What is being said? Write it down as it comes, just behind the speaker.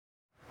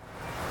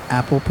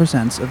Apple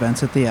Presents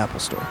events at the Apple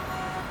Store.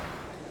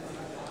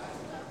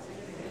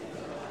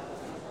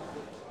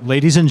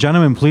 Ladies and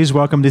gentlemen, please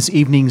welcome this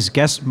evening's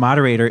guest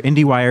moderator,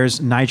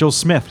 IndieWire's Nigel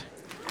Smith.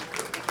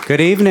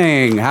 Good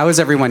evening. How is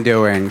everyone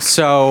doing?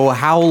 So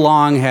how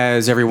long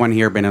has everyone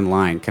here been in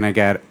line? Can I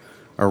get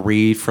a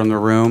read from the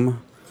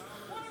room?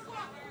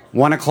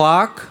 1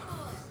 o'clock?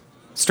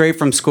 Straight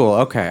from school.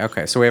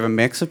 Okay. So we have a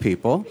mix of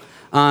people.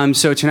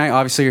 So tonight,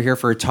 obviously, you're here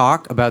for a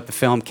talk about the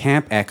film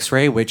Camp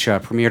X-Ray, which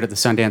premiered at the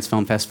Sundance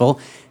Film Festival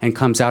and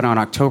comes out on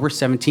October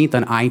 17th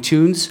on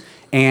iTunes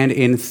and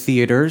in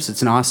theaters.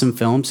 It's an awesome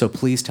film, so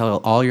please tell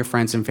all your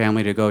friends and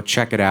family to go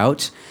check it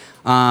out.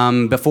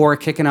 Before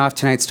kicking off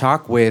tonight's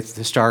talk with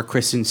the star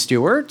Kristen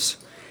Stewart,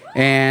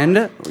 and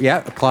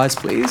applause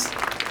please.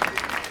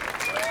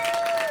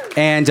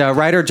 And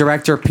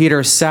writer-director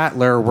Peter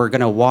Sattler, we're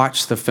going to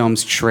watch the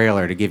film's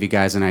trailer to give you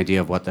guys an idea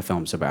of what the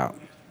film's about.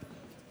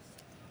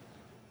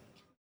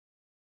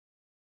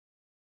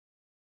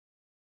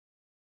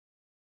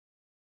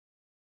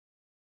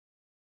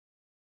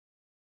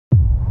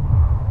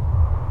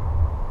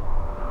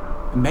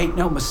 Make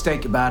no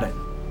mistake about it.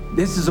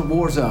 This is a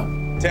war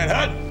zone. Ted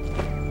Hutt,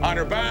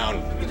 honor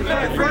bound.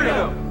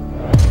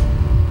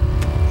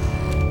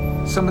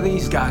 Some of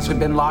these guys have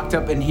been locked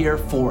up in here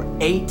for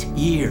 8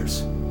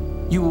 years.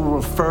 You will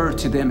refer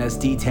to them as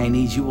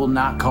detainees. You will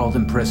not call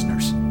them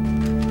prisoners.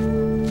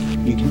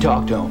 You can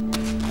talk to them,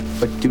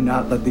 but do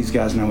not let these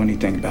guys know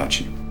anything about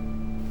you.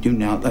 Do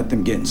not let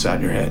them get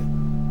inside your head.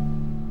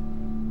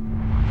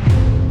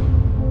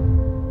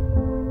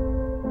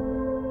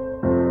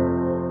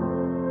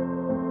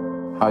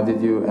 How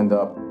did you end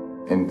up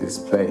in this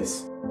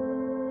place?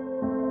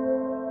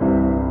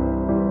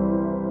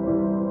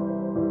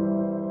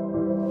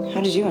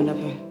 How did you end up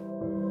here?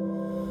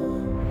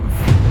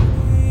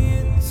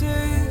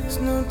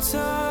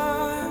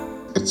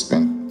 It's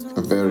been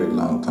a very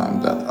long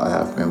time that I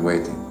have been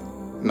waiting,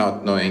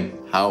 not knowing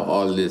how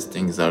all these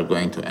things are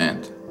going to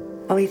end.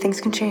 Only things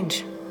can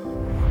change.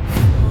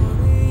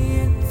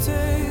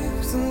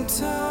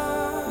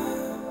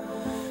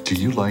 Do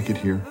you like it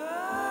here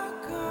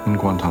in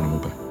Guantanamo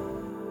Bay?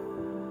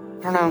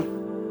 I don't know.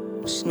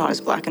 It's not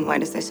as black and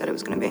white as they said it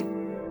was going to be.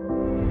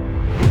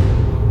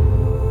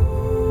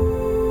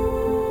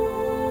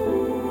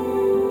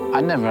 I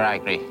never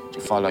agree to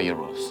follow your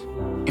rules.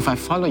 If I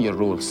follow your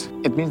rules,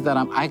 it means that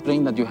I'm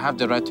agreeing that you have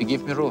the right to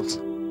give me rules,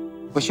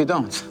 which you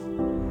don't.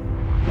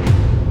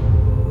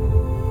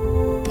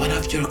 One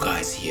of your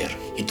guys here,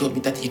 he told me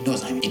that he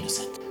knows I'm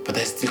innocent, but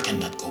I still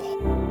cannot go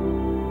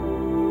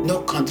home. No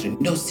country,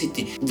 no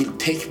city will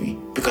take me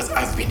because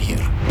I've been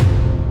here.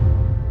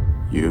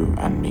 You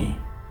and me,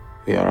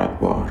 we are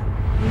at war.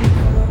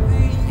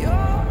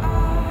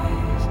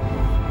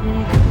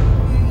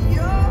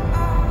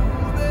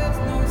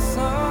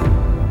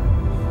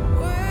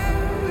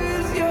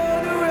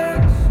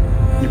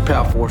 Your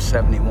pal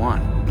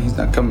 471. He's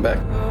not coming back.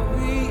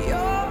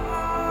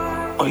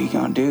 What are you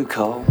gonna do,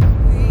 Cole?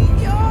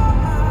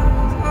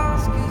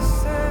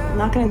 I'm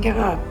not going to give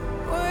up.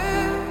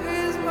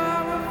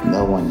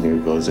 No one here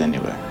goes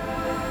anywhere.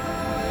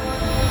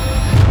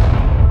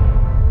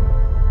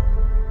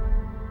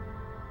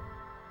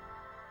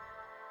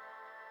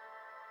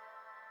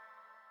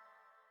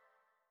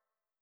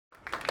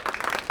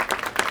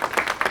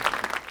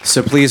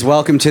 So please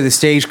welcome to the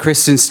stage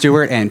Kristen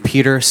Stewart and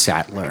Peter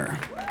Sattler.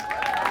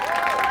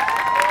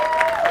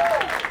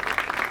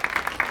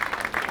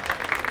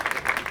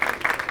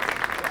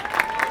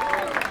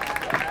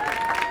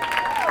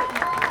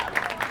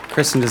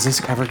 Kristen, does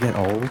this ever get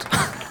old?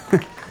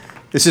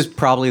 This is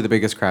probably the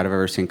biggest crowd I've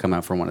ever seen come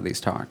out for one of these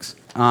talks.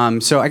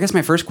 So I guess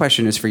my first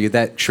question is for you.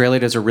 That trailer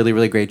does a really,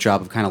 really great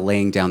job of kind of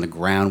laying down the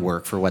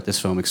groundwork for what this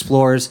film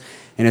explores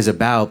and is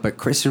about. But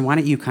Kristen, why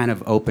don't you kind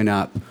of open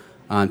up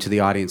to the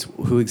audience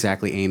who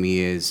exactly Amy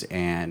is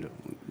and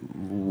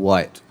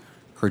what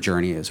her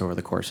journey is over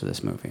the course of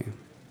this movie?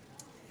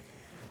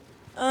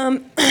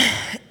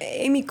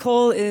 Amy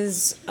Cole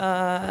is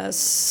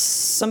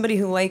somebody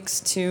who likes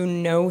to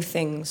know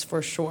things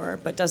for sure,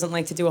 but doesn't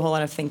like to do a whole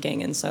lot of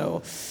thinking. And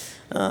so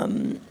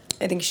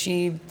I think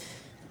she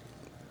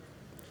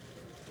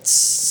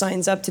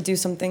signs up to do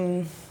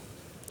something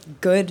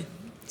good,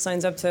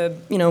 signs up to,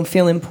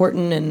 feel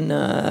important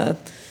and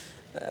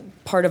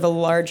part of a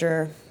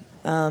larger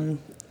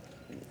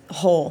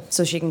whole,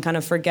 so she can kind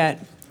of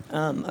forget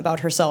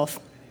about herself.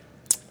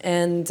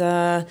 And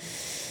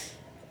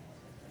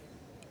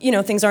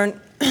things aren't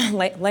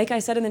like I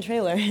said in the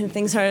trailer.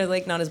 Things are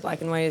not as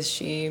black and white as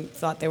she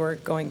thought they were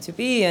going to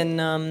be.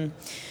 And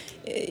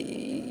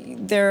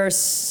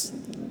there's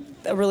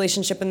a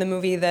relationship in the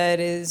movie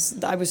that is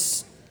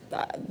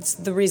it's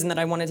the reason that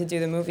I wanted to do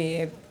the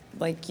movie.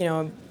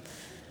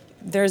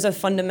 There's a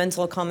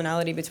fundamental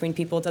commonality between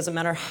people. It doesn't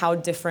matter how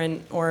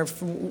different or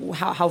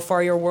how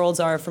far your worlds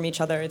are from each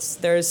other.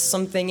 There's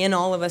something in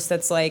all of us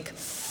that's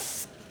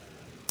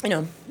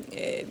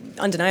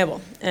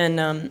undeniable.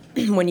 And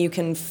when you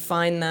can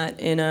find that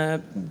in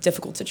a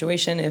difficult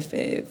situation, if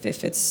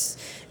it's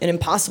an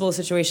impossible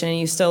situation and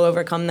you still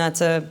overcome that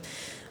to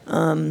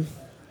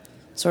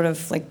sort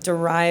of like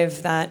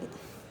derive that.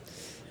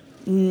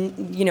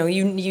 You know,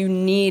 you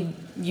need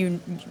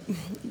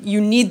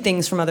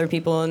things from other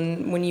people,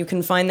 and when you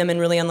can find them in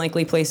really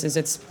unlikely places,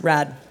 it's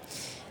rad.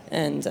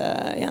 And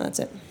yeah, that's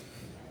it.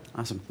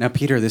 Awesome. Now,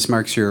 Peter, this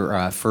marks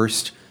your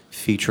first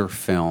feature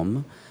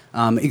film.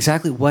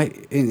 Exactly what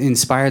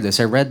inspired this?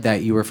 I read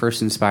that you were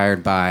first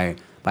inspired by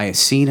a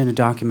scene in a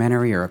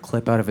documentary or a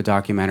clip out of a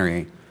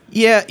documentary.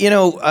 Yeah, you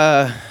know,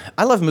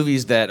 I love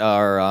movies that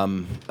are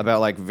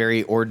about like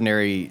very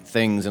ordinary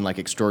things and like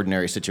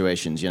extraordinary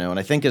situations, you know. And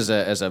I think as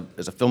a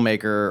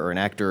filmmaker or an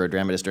actor or a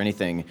dramatist or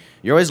anything,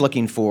 you're always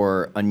looking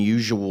for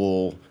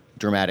unusual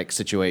dramatic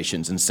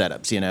situations and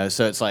setups, you know.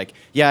 So it's like,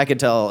 yeah, I could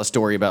tell a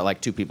story about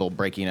like two people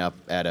breaking up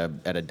at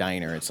a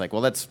diner. It's like,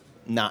 well, that's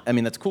not. I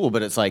mean, that's cool,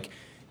 but it's like,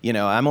 you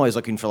know, I'm always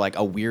looking for like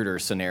a weirder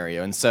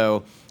scenario. And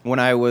so when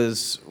I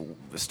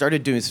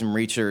started doing some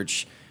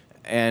research.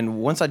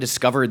 And once I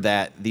discovered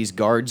that these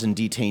guards and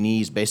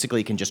detainees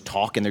basically can just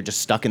talk and they're just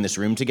stuck in this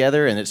room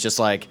together, and it's just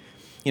like,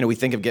 you know, we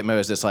think of Gitmo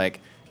as this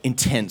like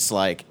intense,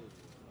 like,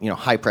 you know,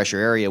 high pressure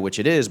area, which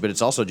it is, but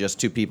it's also just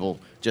two people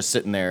just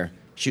sitting there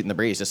shooting the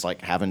breeze, just like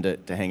having to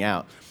hang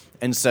out.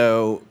 And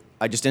so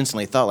I just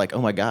instantly thought like,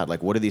 oh my God,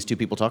 like what do these two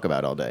people talk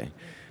about all day?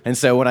 And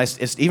so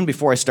even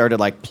before I started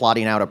like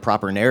plotting out a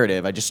proper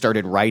narrative, I just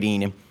started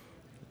writing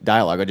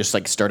dialogue. I just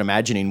like start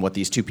imagining what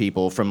these two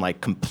people from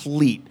like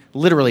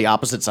literally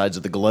opposite sides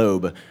of the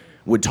globe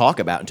would talk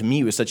about. And to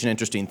me, it was such an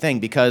interesting thing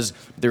because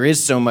there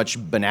is so much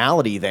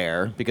banality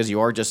there because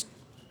you are just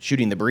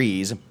shooting the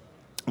breeze,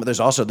 but there's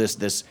also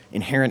this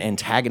inherent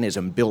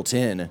antagonism built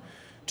in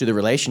to the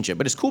relationship.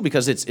 But it's cool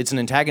because it's an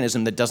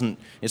antagonism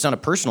it's not a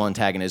personal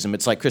antagonism.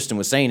 It's like Kristen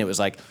was saying, it was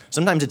like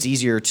sometimes it's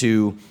easier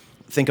to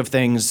think of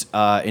things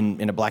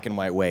in a black and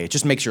white way. It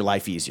just makes your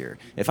life easier.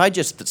 If I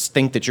just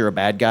think that you're a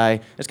bad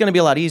guy, it's going to be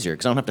a lot easier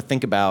because I don't have to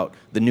think about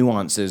the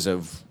nuances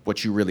of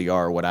what you really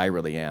are, what I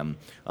really am.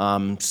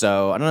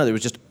 So I don't know, there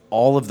was just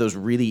all of those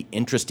really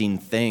interesting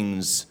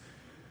things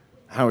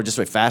how it just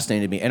really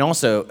fascinated me. And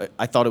also,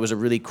 I thought it was a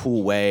really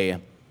cool way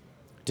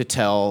to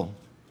tell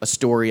a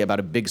story about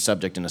a big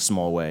subject in a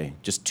small way.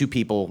 Just two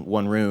people,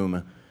 one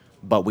room,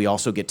 but we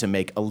also get to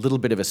make a little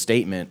bit of a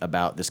statement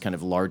about this kind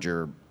of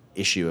larger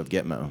issue of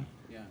Gitmo.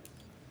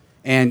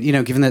 And, you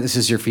know, given that this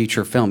is your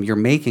feature film, you're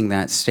making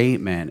that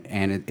statement,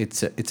 and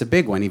it's a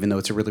big one, even though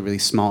it's a really, really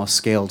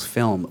small-scaled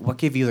film. What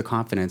gave you the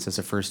confidence as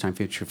a first-time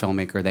feature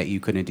filmmaker that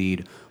you could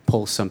indeed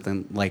pull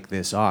something like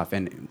this off?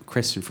 And,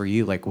 Kristen, for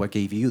you, like, what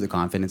gave you the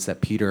confidence that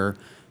Peter,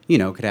 you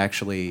know, could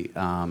actually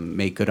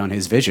make good on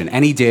his vision?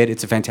 And he did.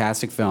 It's a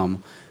fantastic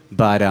film.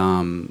 But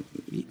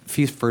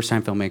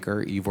first-time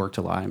filmmaker, you've worked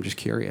a lot. I'm just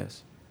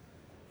curious.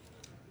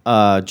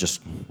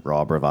 Just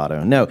raw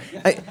bravado. No,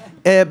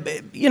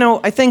 you know,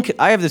 I think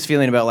I have this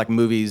feeling about like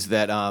movies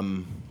that I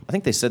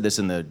think they said this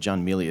in the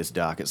John Milius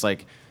doc. It's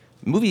like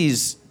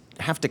movies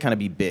have to kind of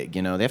be big,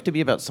 you know. They have to be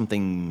about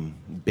something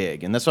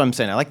big, and that's what I'm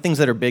saying. I like things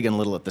that are big and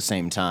little at the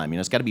same time. You know,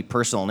 it's got to be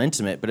personal and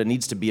intimate, but it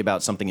needs to be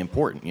about something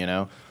important. You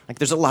know, like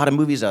there's a lot of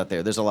movies out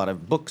there. There's a lot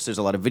of books. There's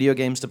a lot of video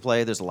games to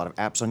play. There's a lot of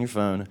apps on your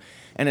phone,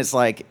 and it's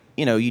like,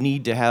 you know, you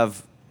need to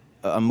have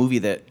a movie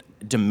that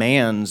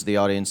demands the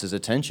audience's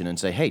attention and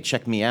say, hey,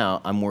 check me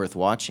out, I'm worth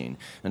watching.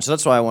 And so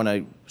that's why when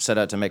I set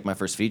out to make my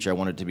first feature, I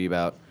wanted it to be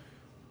about,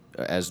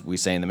 as we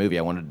say in the movie,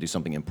 I wanted to do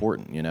something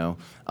important, you know?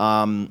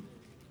 And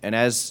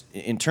as,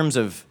 in terms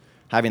of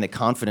having the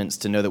confidence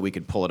to know that we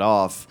could pull it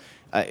off,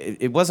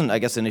 it wasn't, I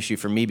guess, an issue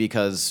for me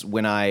because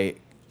when I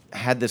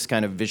had this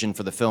kind of vision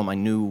for the film, I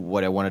knew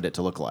what I wanted it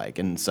to look like.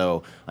 And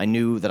so I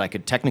knew that I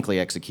could technically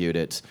execute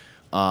it.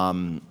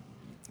 You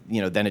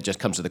know, then it just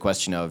comes to the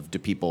question of, do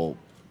people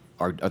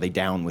are they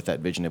down with that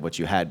vision of what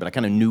you had? But I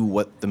kind of knew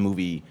what the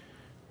movie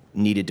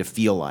needed to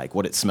feel like,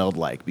 what it smelled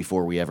like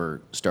before we ever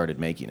started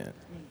making it.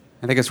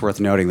 I think it's worth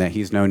noting that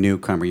he's no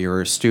newcomer. You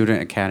were a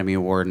Student Academy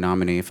Award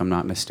nominee, if I'm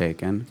not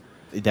mistaken.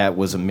 That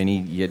was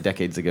many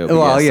decades ago.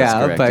 Well, yes, yeah,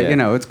 that's correct, but yeah. You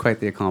know, it's quite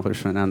the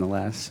accomplishment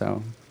nonetheless.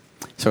 So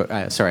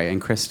sorry,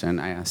 and Kristen,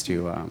 I asked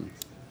you.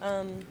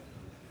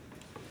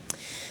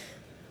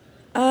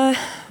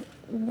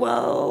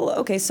 Well,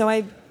 okay, so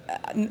I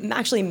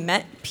actually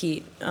met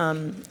Pete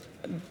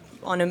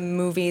on a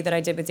movie that I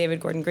did with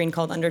David Gordon Green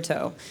called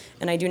Undertow,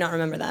 and I do not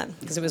remember that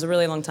because it was a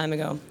really long time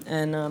ago,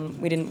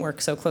 and we didn't work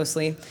so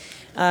closely.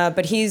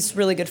 But he's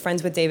really good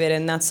friends with David,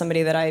 and that's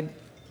somebody that I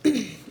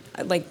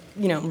like,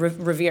 you know,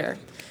 revere.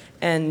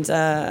 And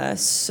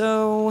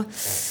so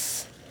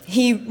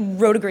he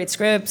wrote a great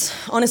script.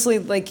 Honestly,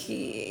 like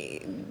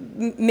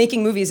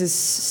making movies is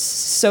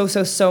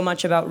so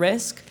much about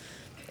risk.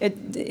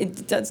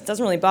 It doesn't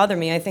really bother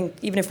me. I think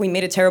even if we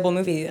made a terrible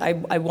movie, I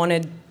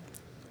wanted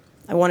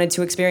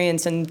to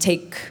experience and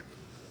take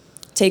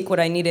what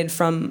I needed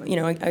from, you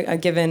know, a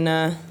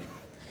given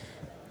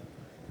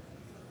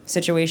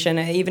situation.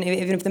 Even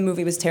if the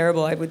movie was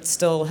terrible, I would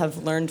still have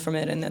learned from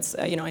it. And that's,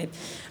 you know, I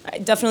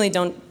definitely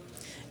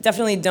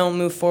don't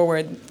move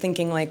forward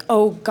thinking like,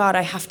 oh God,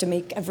 I have to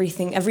make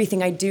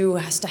everything I do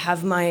has to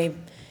have my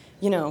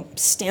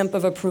stamp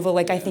of approval.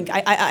 Like I think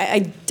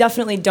I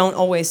definitely don't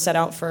always set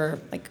out for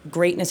like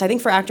greatness. I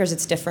think for actors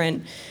it's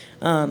different.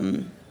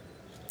 As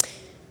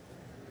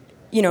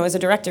a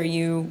director,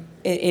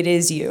 it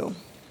is you.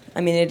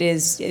 I mean,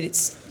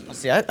 it's.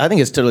 See, I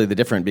think it's totally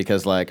different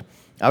because like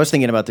I was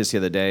thinking about this the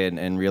other day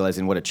and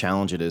realizing what a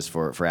challenge it is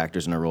for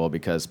actors in a role,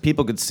 because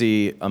people could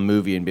see a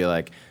movie and be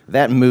like,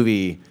 that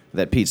movie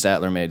that Pete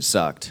Statler made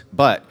sucked,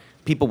 but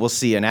people will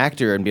see an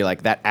actor and be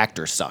like, that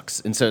actor sucks.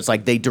 And so it's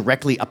like they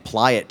directly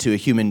apply it to a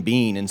human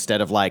being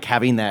instead of like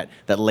having that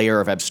layer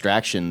of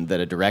abstraction that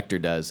a director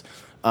does.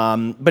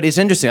 But it's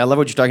interesting. I love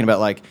what you're talking about.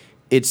 Like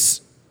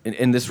it's,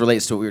 and this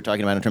relates to what we were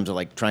talking about in terms of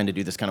like trying to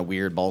do this kind of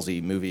weird,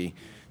 ballsy movie.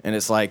 And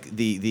it's like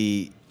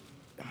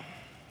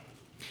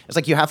it's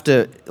like you have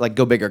to like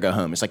go big or go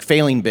home. It's like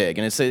failing big.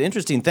 And it's an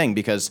interesting thing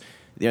because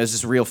there's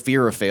this real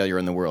fear of failure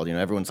in the world.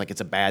 Everyone's like,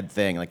 it's a bad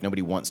thing. Like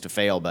nobody wants to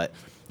fail. But,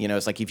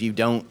 it's like if you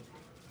don't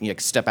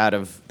step out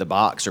of the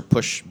box or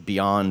push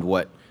beyond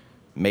what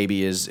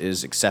maybe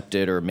is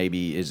accepted or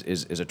maybe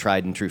is a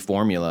tried and true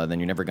formula, then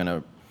you're never going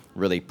to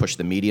really push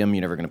the medium.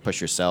 You're never going to push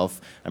yourself.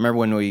 I remember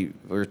when we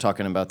were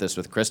talking about this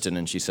with Kristen,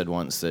 and she said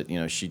once that,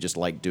 she just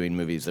liked doing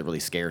movies that really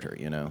scared her,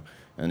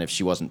 And if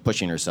she wasn't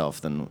pushing herself,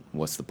 then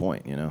what's the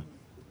point,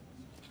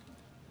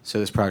 So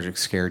this project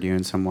scared you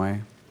in some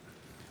way?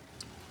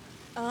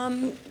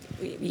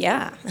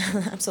 Yeah,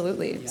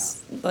 absolutely.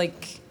 It's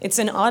like, it's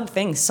an odd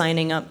thing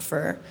signing up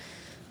for,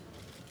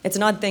 it's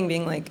an odd thing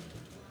being like,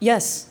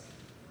 yes,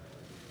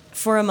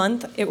 for a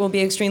month it will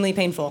be extremely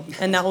painful,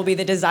 and that will be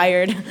the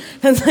desired,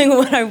 that's like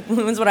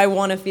what I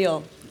want to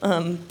feel.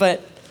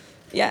 But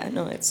yeah,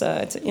 no, it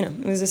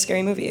was a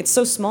scary movie. It's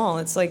so small,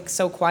 it's like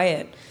so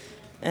quiet.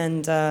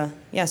 And so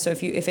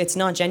if it's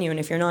not genuine,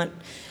 if you're not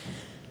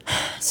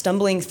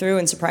stumbling through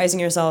and surprising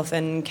yourself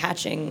and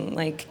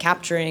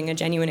capturing a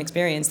genuine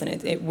experience, then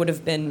it would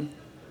have been,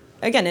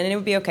 again, and it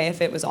would be okay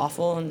if it was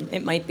awful, and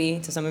it might be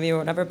to some of you or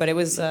whatever, but it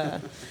was,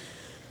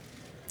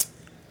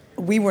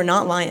 we were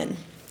not lying.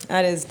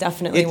 That is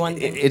definitely one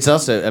thing. It's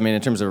also,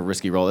 in terms of a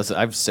risky role,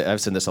 I've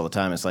said this all the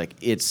time, it's like,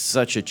 it's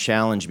such a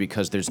challenge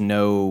because there's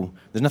nothing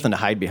to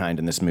hide behind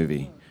in this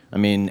movie.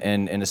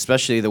 And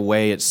especially the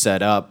way it's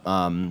set up,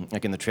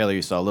 like in the trailer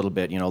you saw a little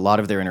bit, a lot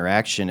of their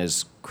interaction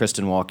is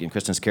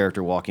Kristen's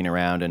character walking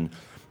around and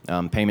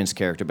Payman's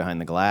character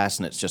behind the glass,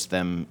 and it's just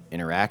them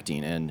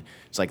interacting. And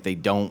it's like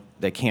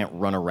they can't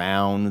run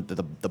around,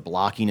 the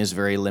blocking is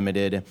very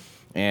limited,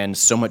 and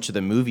so much of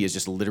the movie is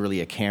just literally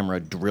a camera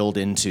drilled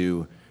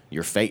into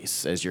your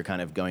face as you're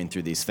kind of going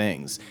through these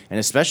things. And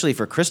especially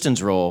for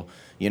Kristen's role,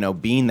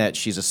 being that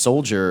she's a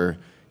soldier,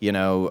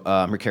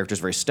 her character's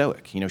very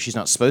stoic. She's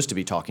not supposed to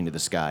be talking to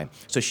this guy.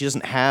 So she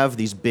doesn't have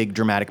these big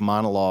dramatic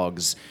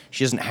monologues.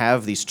 She doesn't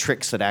have these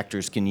tricks that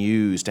actors can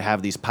use to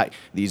have these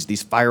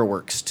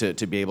fireworks to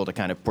be able to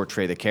kind of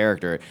portray the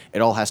character.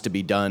 It all has to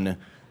be done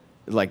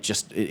like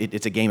just,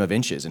 it's a game of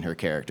inches in her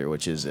character,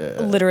 which is...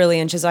 literally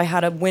inches. I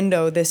had a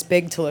window this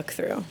big to look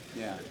through.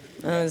 Yeah.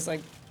 I was like...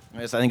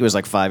 I think it was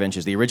like 5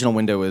 inches. The original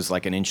window was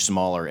like an inch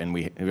smaller, and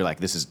we were like,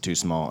 this is too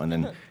small. And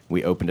then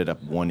we opened it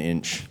up 1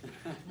 inch.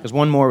 Because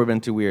one more would have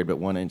been too weird, but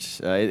 1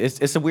 inch,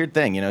 it's a weird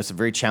thing, It's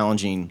very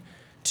challenging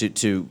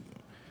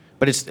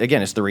but it's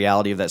the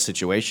reality of that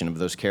situation, of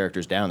those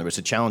characters down there. It's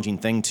a challenging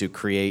thing to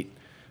create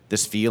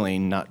this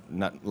feeling, not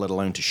let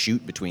alone to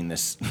shoot between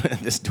this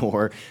this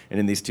door and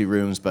in these two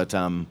rooms, but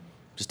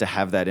just to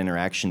have that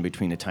interaction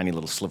between a tiny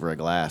little sliver of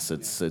glass.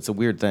 It's a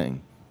weird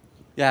thing.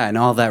 Yeah, and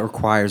all that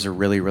requires a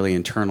really, really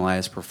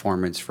internalized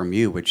performance from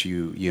you, which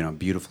you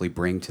beautifully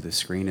bring to the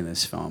screen in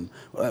this film.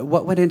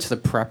 What went into the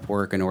prep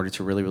work in order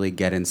to really, really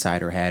get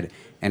inside her head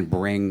and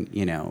bring,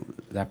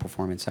 that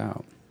performance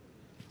out?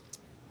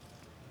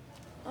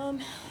 I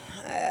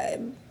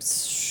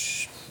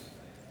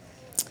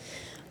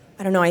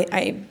don't know.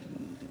 I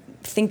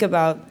think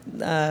about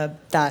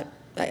that.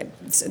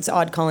 It's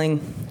odd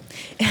calling.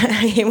 I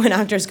hate when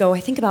actors go,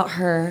 I think about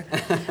her.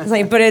 It's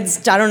like, but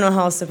I don't know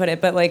how else to put it,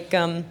 but like,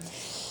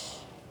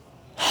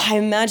 I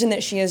imagine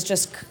that she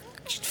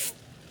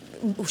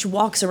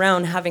walks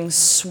around having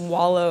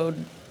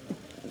swallowed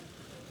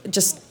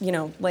just,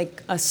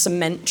 like a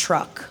cement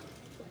truck,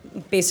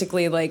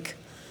 basically, like,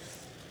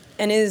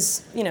 and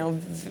is,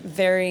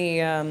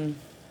 very,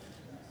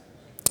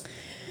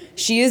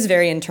 she is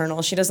very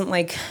internal. She doesn't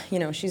like,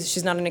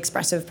 she's not an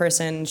expressive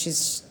person.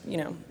 She's,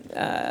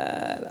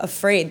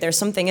 afraid. There's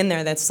something in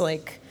there that's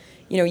like,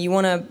 you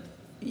want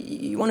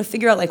to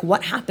figure out like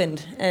what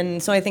happened.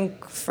 And so I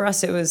think for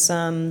us it was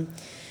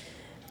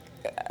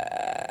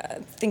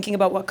thinking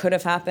about what could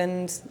have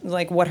happened,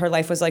 like what her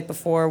life was like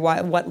before,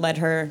 what led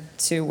her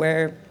to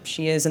where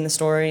she is in the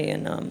story.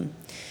 And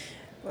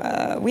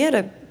we had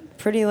a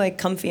pretty like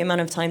comfy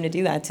amount of time to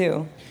do that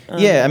too.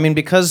 Yeah,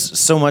 because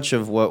so much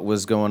of what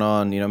was going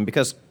on,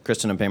 because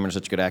Kristen and Payman are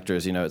such good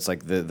actors, it's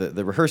like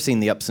the rehearsing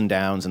the ups and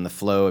downs and the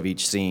flow of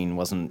each scene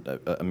wasn't,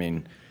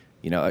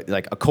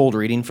 like a cold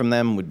reading from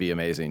them would be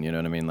amazing, you know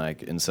what I mean?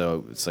 Like, and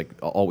so it's like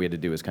all we had to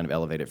do was kind of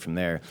elevate it from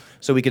there.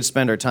 So we could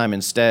spend our time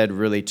instead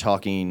really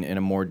talking in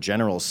a more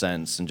general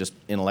sense and just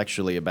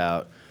intellectually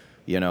about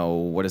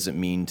what does it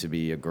mean to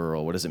be a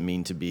girl? What does it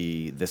mean to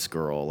be this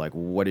girl? Like,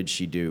 what did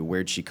she do?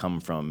 Where'd she come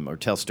from? Or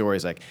tell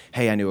stories like,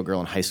 hey, I knew a girl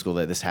in high school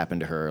that this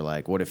happened to her.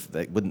 Like, what if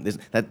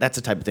that's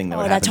the type of thing that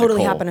would happen that totally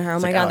to Cole. happened to her. Oh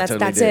It's my like, God, it that's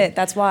totally that's did. it.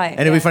 That's why.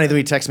 And it'd be funny that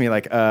he texted me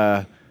like,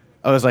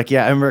 I was like,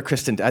 yeah, I remember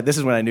Kristen. This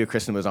is when I knew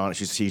Kristen was on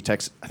it.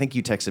 I think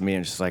you texted me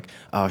and she's like,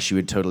 oh, she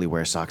would totally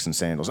wear socks and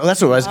sandals. Oh,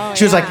 that's what it was. Oh,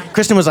 She was like,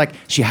 Kristen was like,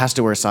 she has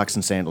to wear socks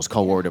and sandals.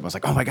 Cole wore them. I was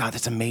like, oh my God,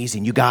 that's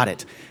amazing. You got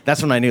it.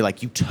 That's when I knew,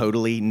 like, you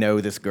totally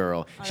know this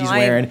girl. She's I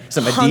wearing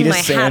some hung Adidas my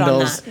hat on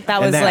sandals. that. That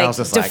And was, then I like,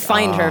 just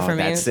defined her oh, for me.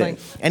 That's It's it. like-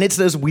 And it's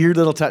those weird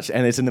little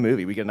and it's in the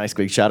movie. We get a nice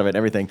quick shot of it and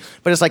everything.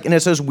 But it's like, and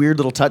it's those weird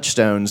little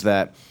touchstones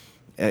that.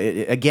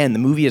 Again, the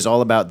movie is all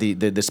about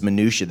this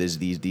minutia,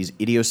 these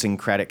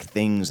idiosyncratic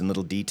things and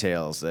little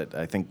details that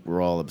I think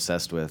we're all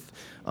obsessed with.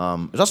 It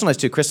was also nice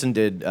too. Kristen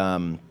did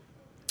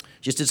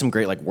just did some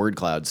great like word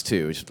clouds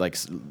too, just like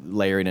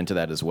layering into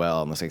that as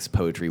well, and like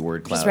poetry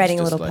word clouds. Just writing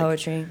a little like,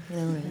 poetry.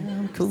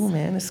 Cool,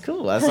 man. It's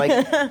cool. I was like,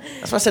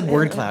 that's why I said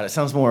word cloud. It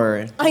sounds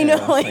more. I know.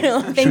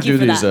 Thank you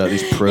for that.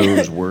 These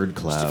prose word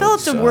clouds.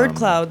 Developed a word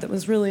cloud that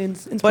was really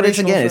inspirational. But it's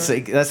again, it's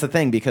like, that's the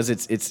thing because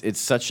it's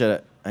such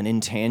an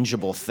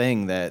intangible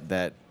thing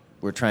that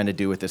we're trying to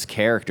do with this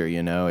character.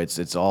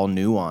 It's all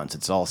nuance,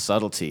 it's all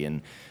subtlety,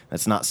 and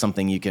that's not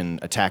something you can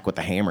attack with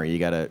a hammer. You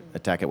got to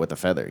attack it with a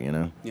feather.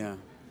 Yeah.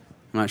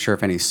 I'm not sure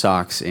if any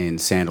socks and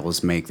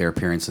sandals make their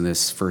appearance in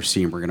this first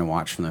scene we're going to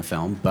watch from the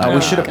film. But we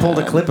should have pulled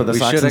a clip of the we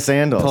socks should and have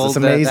sandals. pulled It's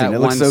amazing. that It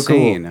looks one so cool.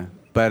 scene.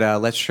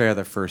 But let's share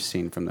the first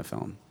scene from the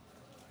film.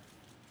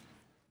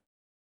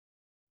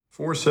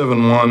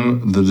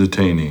 471, the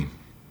detainee.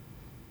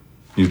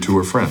 You two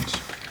are friends.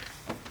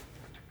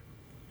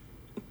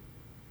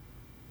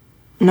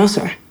 No,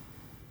 sir.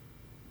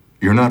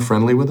 You're not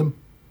friendly with him?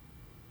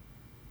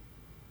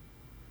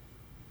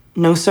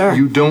 No, sir.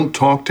 You don't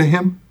talk to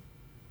him?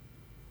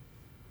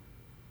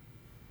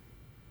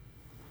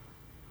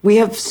 We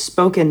have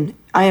spoken.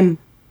 I am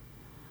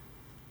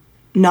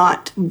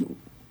not.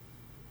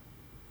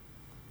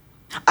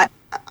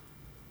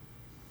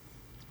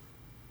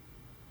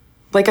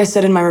 Like I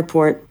said in my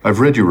report. I've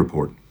read your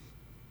report.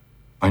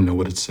 I know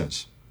what it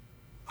says.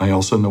 I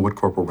also know what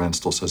Corporal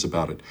Ransdell says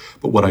about it.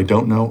 But what I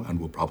don't know, and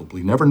will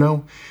probably never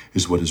know,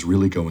 is what is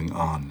really going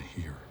on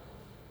here.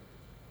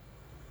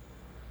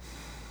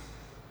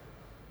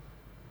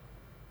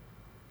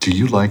 Do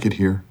you like it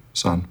here,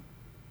 son?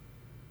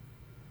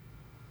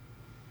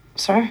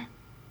 Sir?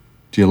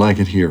 Do you like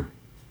it here?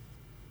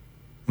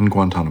 In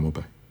Guantanamo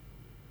Bay?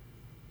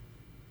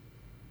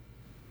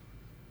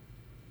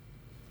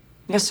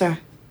 Yes, sir.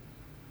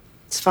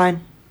 It's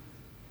fine.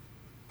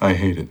 I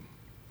hate it.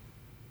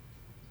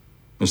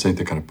 This ain't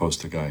the kind of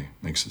post a guy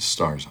makes his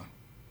stars on.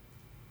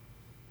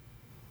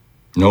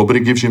 Nobody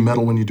gives you a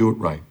medal when you do it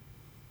right.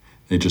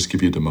 They just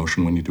give you a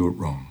demotion when you do it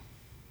wrong.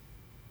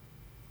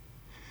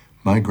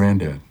 My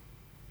granddad,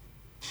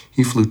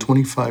 he flew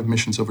 25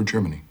 missions over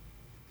Germany.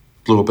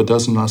 Blew up a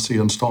dozen Nazi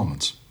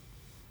installments.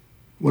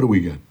 What do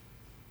we get?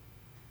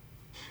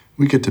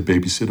 We get to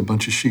babysit a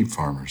bunch of sheep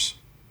farmers.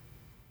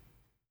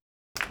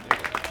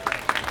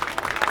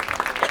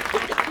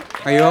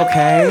 Are you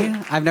okay?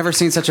 I've never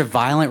seen such a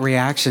violent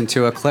reaction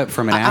to a clip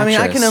from an actress. I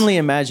mean, I can only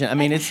imagine. I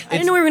mean, I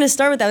didn't know we were going to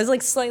start with that. It was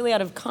like slightly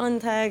out of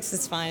context.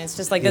 It's fine. It's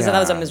just like that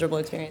was a miserable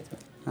experience.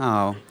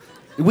 Oh.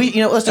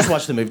 Let's just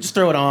watch the movie. Just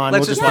throw it on.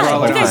 Let's we'll just watch watch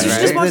the it whole on, thing.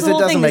 right? watch the It whole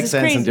doesn't thing, make this is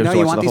sense crazy. until No, you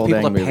you watch want the these whole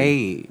people dang to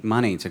movie. pay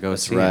money to go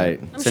see right.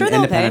 it. I'm It's sure an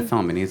they'll independent pay.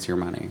 film. It needs your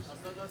money.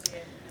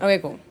 Okay,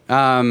 cool.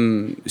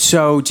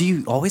 So do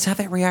you always have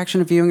that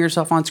reaction of viewing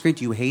yourself on screen?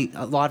 Do you hate,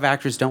 a lot of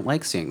actors don't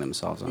like seeing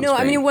themselves on No,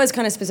 screen. I mean, it was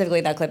kind of specifically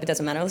that clip. It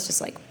doesn't matter. Let's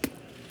just like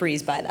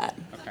breeze by that.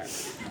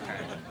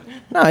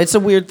 No, it's a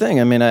weird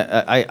thing. I mean,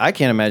 I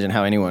can't imagine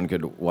how anyone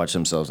could watch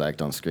themselves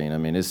act on screen. I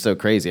mean, it's so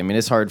crazy. I mean,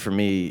 it's hard for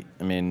me.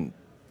 I mean,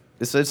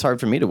 it's hard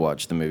for me to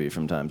watch the movie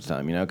from time to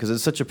time, because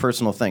it's such a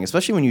personal thing,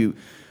 especially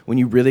when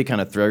you really kind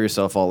of throw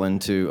yourself all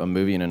into a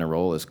movie and in a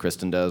role as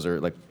Kristen does, or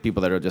like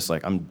people that are just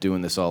like, I'm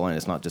doing this all in.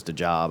 It's not just a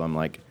job. I'm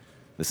like,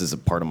 this is a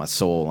part of my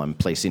soul. I'm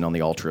placing on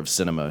the altar of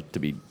cinema to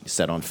be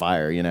set on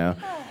fire.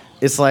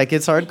 It's like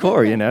it's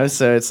hardcore.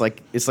 So it's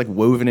like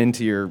woven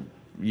into your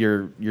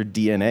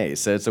DNA.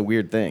 So it's a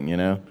weird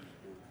thing.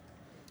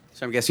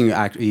 So I'm guessing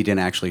you didn't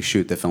actually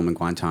shoot the film in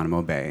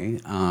Guantanamo Bay.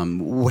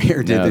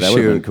 Where did No, the that shoot?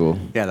 would've been cool.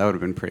 Yeah, that would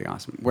have been pretty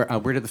awesome.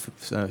 Where did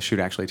the shoot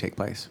actually take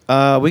place?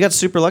 We got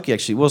super lucky,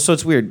 actually. Well, so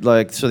it's weird.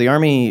 So the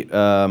Army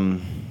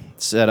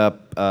set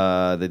up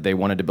that they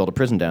wanted to build a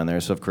prison down there.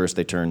 So, of course,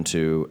 they turned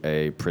to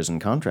a prison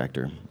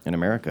contractor in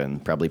America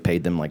and probably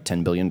paid them like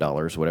 $10 billion,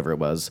 whatever it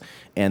was.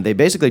 And they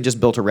basically just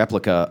built a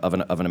replica of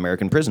an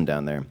American prison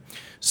down there.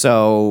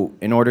 So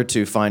in order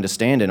to find a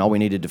stand-in, all we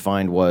needed to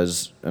find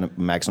was a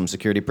maximum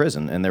security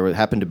prison. And there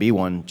happened to be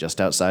one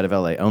just outside of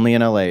L.A. Only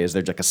in L.A. is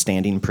there like a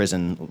standing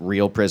prison,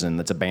 real prison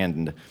that's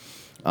abandoned.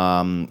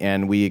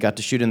 And we got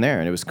to shoot in there,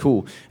 and it was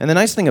cool. And the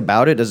nice thing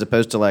about it, as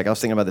opposed to I was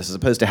thinking about this, as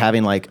opposed to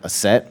having like a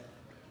set,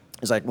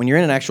 is like when you're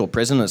in an actual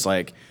prison, it's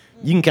like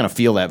you can kind of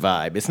feel that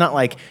vibe. It's not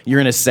like you're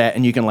in a set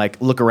and you can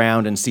like look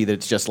around and see that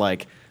it's just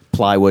like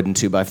plywood and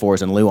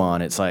 2x4s and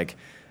Luan. It's like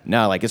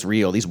no, like it's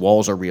real. These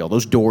walls are real.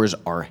 Those doors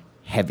are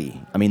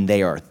heavy. I mean,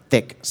 they are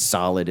thick,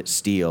 solid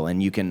steel.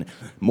 And you can,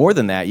 more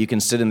than that, you can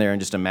sit in there and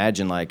just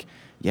imagine like,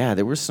 yeah,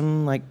 there were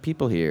some like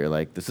people here.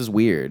 Like, this is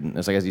weird. And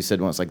it's like, as you said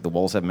once, like the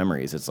walls have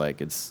memories. It's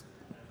like, it's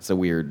a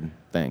weird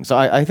thing. So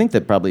I think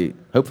that probably,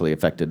 hopefully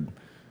affected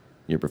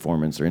your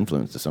performance or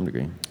influence to some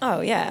degree.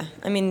 Oh, yeah.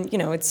 I mean, you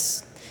know,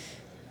 it's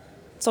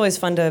always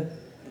fun to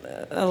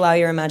allow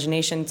your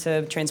imagination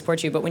to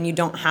transport you, but when you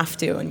don't have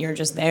to and you're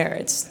just there,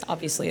 it's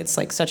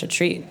like such a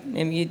treat.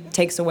 I mean, it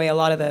takes away a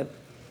lot of the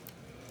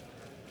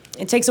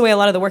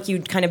work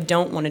you kind of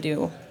don't want to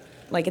do.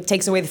 Like, it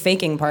takes away the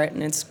faking part,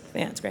 and it's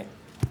great.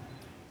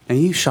 And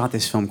you shot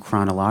this film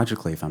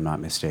chronologically, if I'm not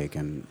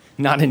mistaken.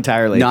 Not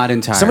entirely.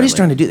 Somebody's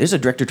trying to do. There's a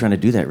director trying to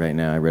do that right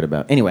now. I read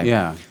about. Anyway.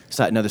 Yeah.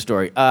 So another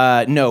story.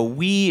 No,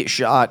 we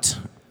shot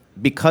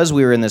because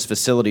we were in this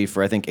facility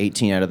for I think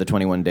 18 out of the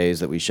 21 days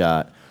that we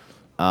shot.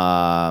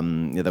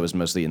 That was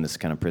mostly in this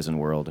kind of prison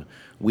world.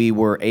 We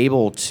were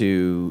able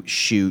to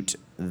shoot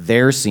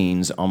their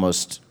scenes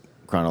almost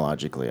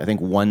chronologically. I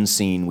think one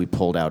scene we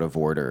pulled out of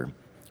order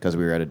because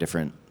we were at a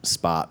different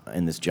spot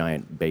in this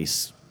giant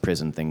base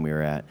prison thing we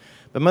were at.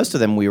 But most of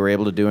them we were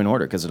able to do in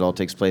order because it all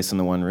takes place in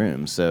the one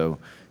room. So,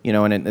 you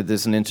know, and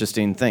there's an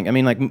interesting thing. I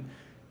mean,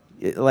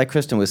 like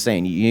Kristen was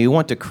saying, you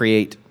want to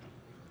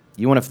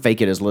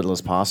fake it as little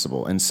as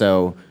possible. And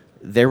so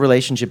their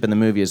relationship in the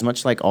movie is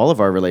much like all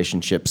of our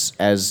relationships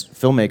as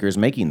filmmakers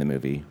making the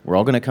movie. We're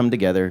all going to come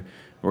together.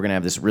 We're going to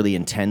have this really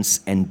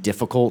intense and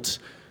difficult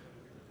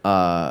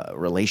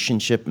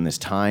relationship and this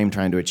time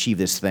trying to achieve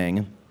this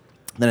thing.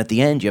 Then at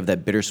the end, you have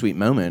that bittersweet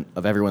moment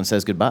of everyone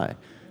says goodbye.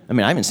 I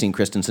mean, I haven't seen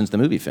Kristen since the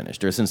movie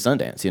finished or since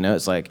Sundance, you know?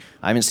 It's like,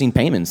 I haven't seen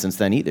Payman since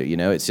then either, you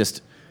know? It's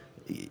just,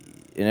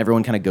 and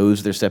everyone kind of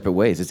goes their separate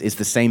ways. It's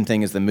the same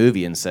thing as the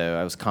movie, and so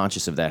I was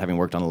conscious of that. Having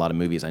worked on a lot of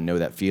movies, I know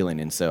that feeling,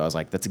 and so I was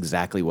like, that's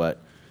exactly what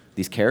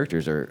these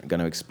characters are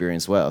going to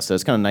experience well. So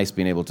it's kind of nice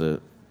being able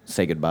to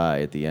say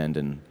goodbye at the end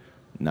and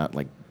not,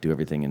 like, do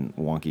everything in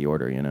wonky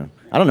order, you know?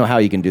 I don't know how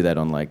you can do that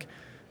on, like,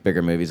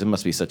 bigger movies. It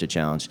must be such a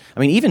challenge.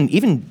 I mean,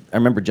 even I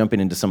remember jumping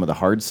into some of the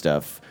hard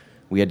stuff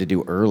we had to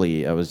do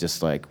early. I was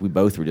just like, we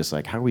both were just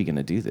like, how are we going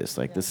to do this?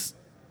 Like, this...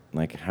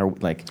 Like, how,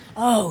 like...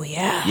 Oh,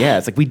 yeah. Yeah,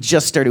 it's like we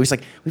just started. It was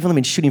like, we've only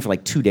been shooting for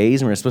like 2 days,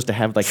 and we were supposed to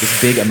have like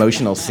this big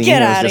emotional scene.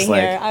 Get out of here.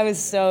 Like, I was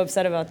so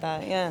upset about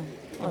that, yeah.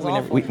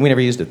 We never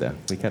used it, though.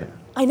 We cut it.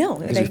 I know.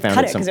 They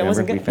cut it because it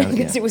wasn't good,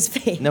 because it was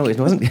fake. No, it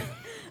wasn't.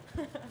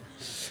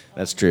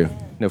 That's true.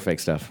 No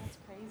fake stuff.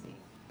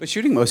 But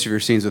shooting most of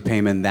your scenes with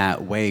Payman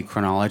that way,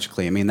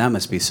 chronologically, I mean, that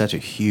must be such a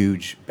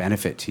huge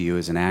benefit to you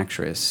as an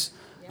actress.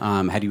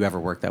 Had you ever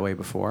worked that way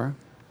before?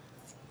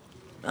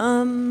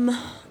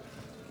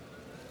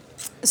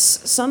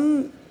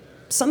 Some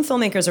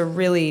filmmakers are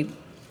really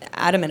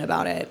adamant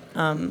about it.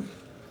 I'm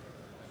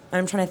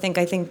trying to think.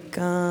 I think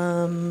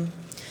On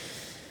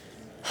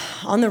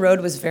the Road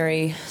was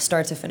very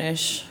start to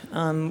finish,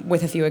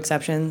 with a few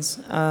exceptions.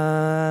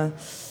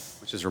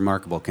 Which is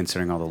remarkable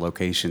considering all the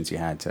locations you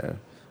had to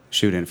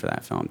shoot in for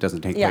that film. It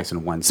doesn't take place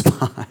in one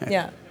spot.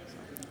 Yeah.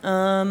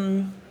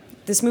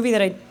 This movie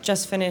that I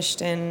just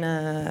finished in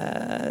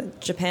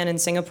Japan and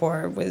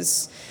Singapore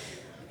was...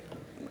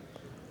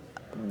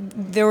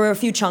 There were a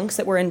few chunks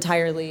that were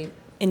entirely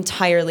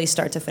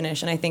start to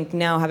finish, and I think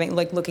now,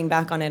 looking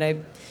back on it,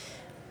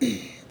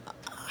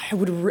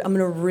 I'm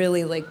gonna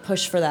really like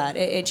push for that.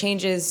 It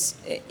changes.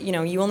 You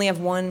know, you only have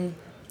one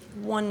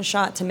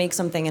shot to make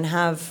something and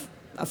have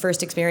a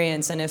first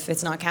experience, and if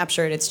it's not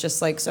captured, it's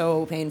just like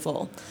so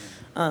painful.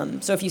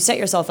 So if you set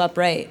yourself up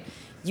right,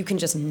 you can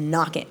just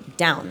knock it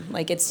down.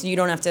 Like you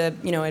don't have to.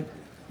 You know,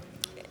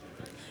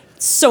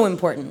 it's so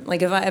important.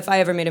 Like if I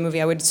ever made a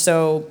movie, I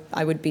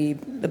would be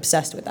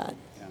obsessed with that.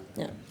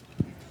 Yeah.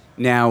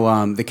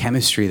 Now, the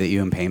chemistry that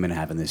you and Payman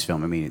have in this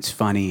film, I mean, it's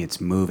funny,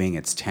 it's moving,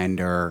 it's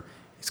tender,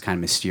 it's kind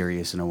of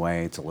mysterious in a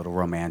way, it's a little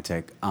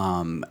romantic.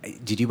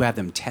 Did you have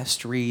them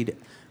test read,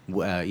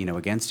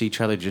 against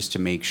each other just to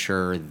make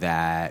sure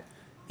that,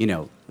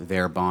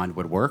 their bond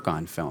would work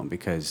on film?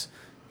 Because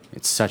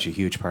it's such a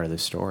huge part of the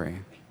story.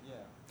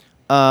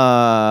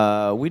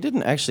 We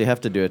didn't actually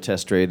have to do a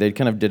test read. They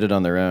kind of did it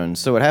on their own.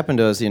 So what happened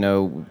was,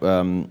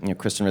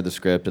 Kristen read the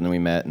script, and then we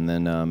met, and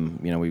then,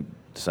 we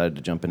decided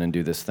to jump in and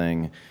do this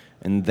thing.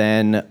 And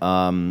then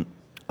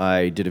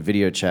I did a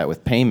video chat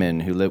with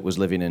Payman, who was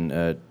living in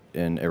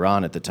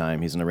Iran at the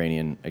time. He's an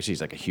Iranian. Actually,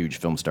 he's like a huge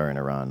film star in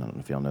Iran. I don't know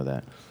if y'all know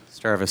that.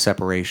 Star of A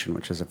Separation,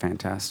 which is a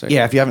fantastic...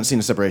 Yeah, if you haven't seen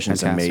A Separation,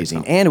 it's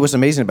amazing. Film. And what's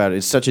amazing about it,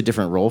 it's such a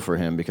different role for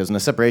him, because in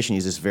A Separation,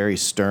 he's this very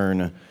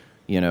stern...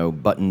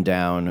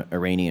 buttoned-down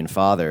Iranian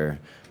father,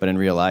 but in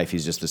real life,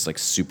 he's just this, like,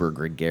 super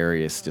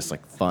gregarious, just,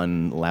 like,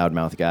 fun,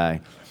 loudmouth guy.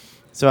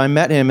 So I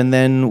met him, and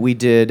then we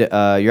did,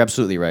 you're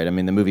absolutely right. I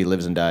mean, the movie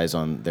lives and dies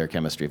on their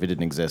chemistry. If it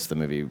didn't exist, the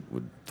movie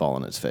would fall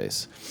on its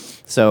face.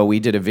 So we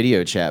did a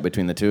video chat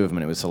between the two of them,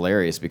 and it was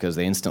hilarious because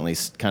they instantly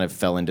kind of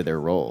fell into their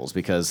roles.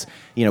 Because,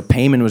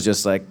 Payman was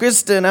just like,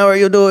 Kristen, how are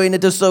you doing?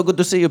 It is so good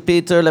to see you,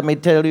 Peter. Let me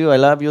tell you, I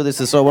love you.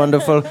 This is so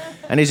wonderful.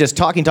 And he's just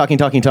talking,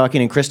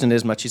 and Kristen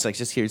is much. She's like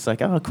just here. She's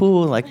like, oh,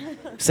 cool, like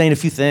saying a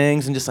few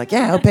things and just like,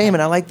 yeah,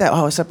 payment, I like that.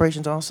 Oh,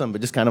 separation's awesome. But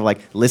just kind of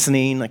like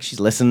listening, like she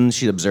listens,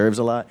 she observes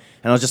a lot.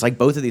 And I was just like,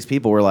 both of these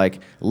people were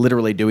like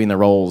literally doing the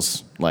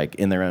roles like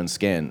in their own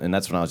skin. And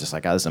that's when I was just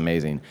like, oh, this is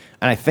amazing.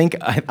 And I think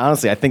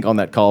on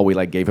that call we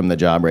like gave him the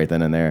job right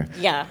then and there.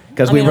 Yeah.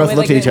 Because we both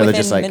looked at each other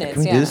just like, minutes,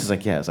 can we do this? It's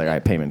like, yeah. It's like, all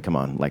right, payment, come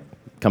on, like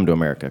come to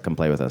America, come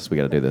play with us. We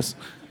got to do this.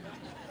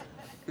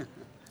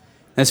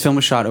 This film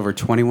was shot over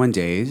 21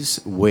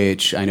 days,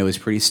 which I know is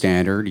pretty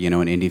standard, in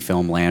indie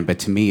film land, but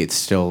to me, it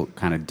still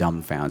kind of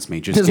dumbfounds me.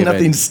 There's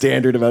nothing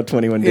standard about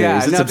 21 days. Yeah,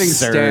 it's nothing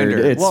absurd.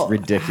 standard. It's well,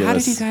 ridiculous. How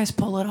did you guys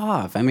pull it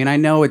off? I mean, I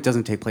know it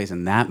doesn't take place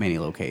in that many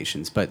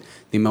locations, but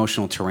the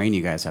emotional terrain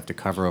you guys have to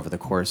cover over the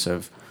course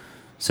of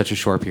such a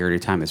short period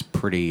of time is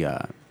pretty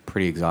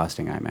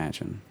exhausting, I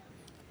imagine.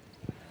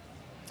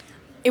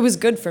 It was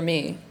good for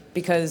me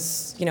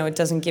because, it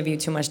doesn't give you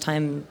too much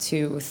time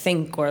to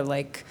think or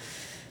like,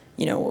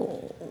 we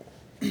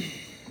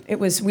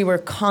were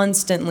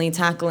constantly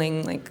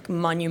tackling like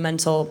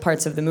monumental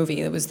parts of the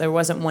movie. There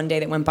wasn't one day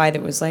that went by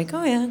that was like,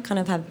 oh yeah, kind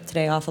of have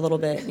today off a little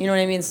bit. You know what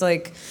I mean? It's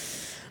like,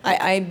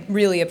 I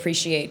really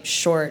appreciate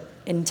short,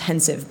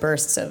 intensive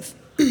bursts of,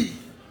 it,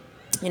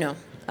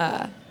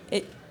 because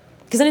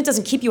then it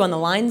doesn't keep you on the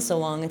line so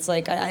long. It's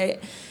like, I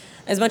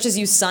as much as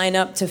you sign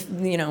up to,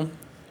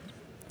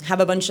 have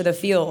a bunch of the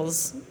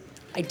feels,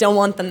 I don't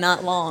want them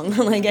that long.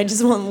 Like I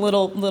just want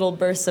little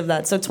bursts of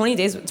that. So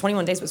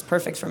 21 days was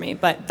perfect for me.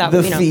 But that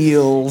the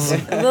feels. The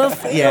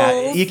feels.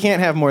 Yeah, you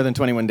can't have more than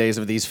 21 days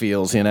of these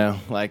feels.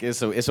 Like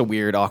it's a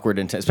weird, awkward,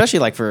 especially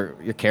like for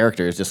your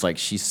character. It's just like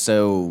she's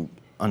so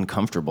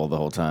uncomfortable the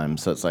whole time.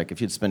 So it's like if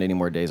you'd spend any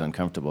more days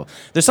uncomfortable.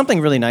 There's something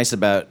really nice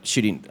about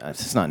shooting.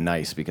 It's not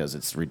nice because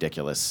it's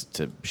ridiculous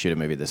to shoot a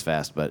movie this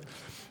fast. But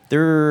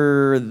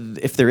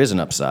if there is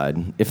an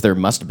upside, if there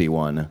must be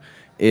one,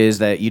 is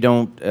that you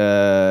don't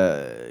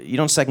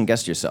second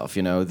guess yourself.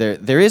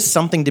 There is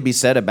something to be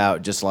said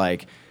about just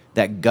like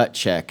that gut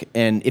check,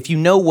 and if you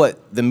know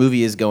what the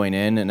movie is going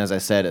in, and as I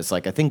said, it's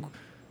like I think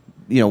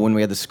when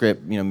we had the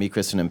script, me,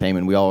 Kristen, and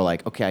Payman, we all were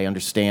like, okay, I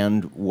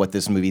understand what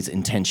this movie's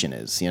intention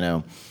is,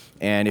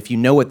 and if you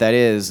know what that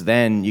is,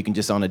 then you can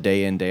just on a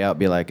day in, day out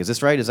be like, is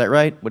this right? Is that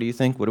right? What do you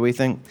think? What do we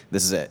think?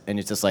 This is it, and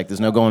it's just like there's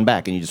no going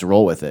back, and you just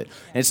roll with it.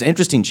 And it's an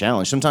interesting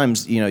challenge.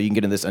 Sometimes you can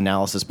get in this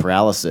analysis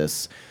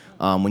paralysis.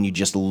 When you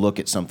just look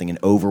at something and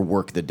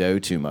overwork the dough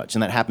too much.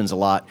 And that happens a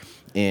lot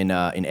in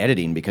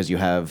editing because you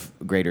have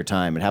greater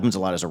time. It happens a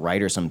lot as a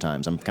writer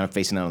sometimes. I'm kind of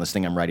facing out on this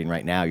thing I'm writing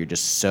right now. You're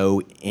just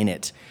so in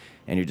it,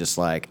 and you're just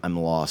like, I'm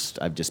lost.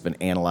 I've just been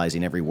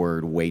analyzing every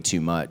word way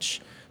too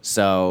much.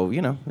 So,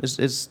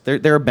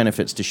 there are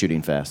benefits to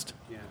shooting fast.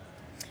 Yeah.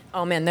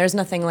 Oh, man, there's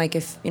nothing like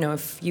if you're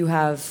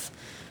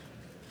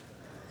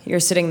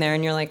sitting there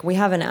and you're like, we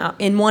have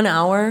in 1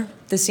 hour,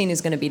 this scene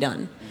is going to be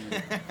done.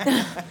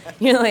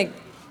 You're like,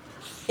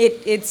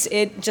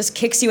 it just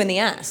kicks you in the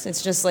ass.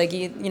 It's just like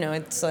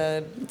it's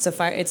a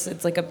fire.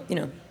 It's like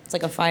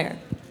a fire.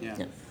 Yeah.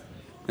 And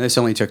this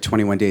only took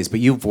 21 days,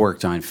 but you've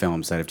worked on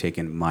films that have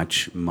taken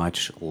much,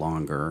 much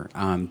longer.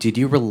 Did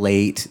you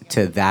relate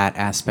to that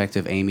aspect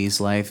of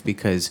Amy's life?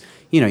 Because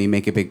you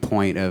make a big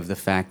point of the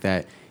fact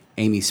that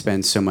Amy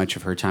spends so much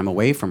of her time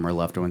away from her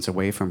loved ones,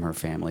 away from her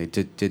family.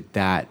 Did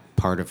that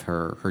part of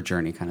her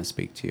journey kind of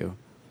speak to you?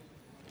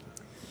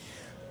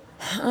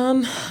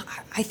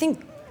 I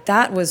think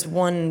that was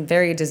one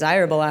very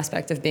desirable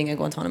aspect of being at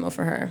Guantanamo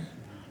for her.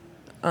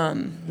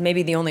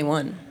 Maybe the only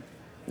one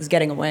is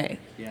getting away.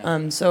 Yeah.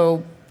 I'm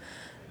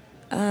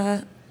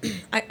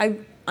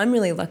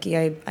really lucky.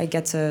 I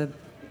get to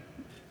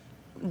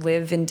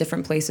live in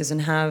different places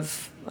and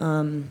have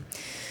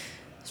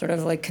sort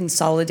of like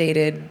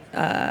consolidated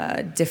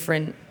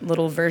different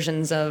little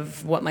versions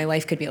of what my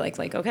life could be like.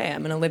 Like, okay,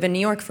 I'm going to live in New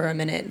York for a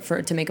minute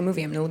to make a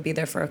movie. I'm going to be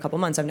there for a couple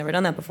months. I've never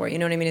done that before. You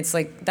know what I mean? It's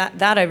like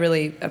that I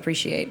really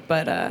appreciate.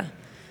 But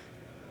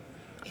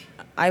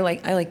I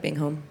like being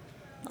home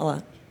a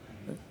lot.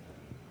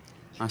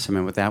 Awesome.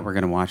 And with that, we're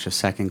going to watch a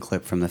second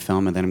clip from the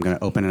film, and then I'm going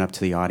to open it up to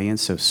the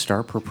audience. So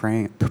start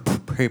preparing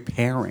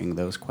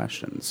those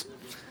questions.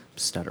 I'm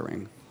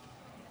stuttering.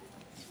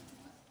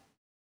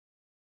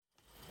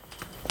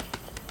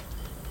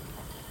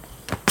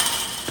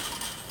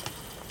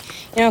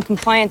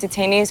 Compliant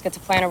detainees get to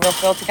plan a real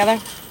film together.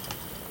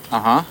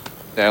 Uh-huh.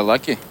 They're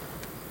lucky.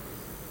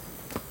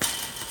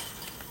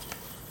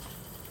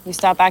 You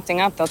stop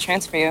acting up, they'll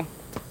transfer you.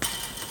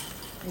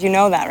 You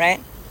know that, right?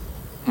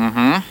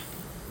 Mm-hmm.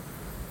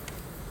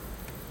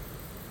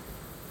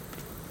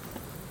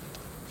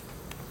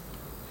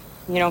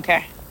 You don't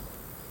care.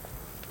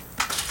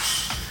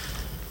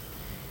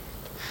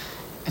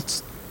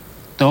 It's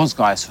those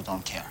guys who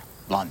don't care,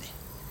 Blondie.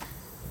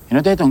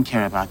 They don't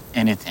care about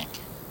anything.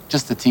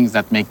 Just the things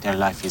that make their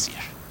life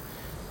easier.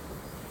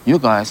 You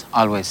guys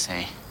always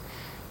say,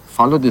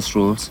 follow these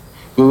rules,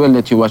 we will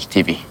let you watch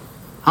TV.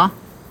 Huh?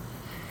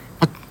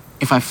 But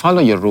if I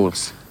follow your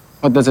rules,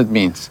 what does it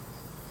mean?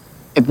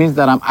 It means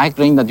that I'm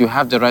agreeing that you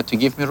have the right to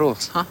give me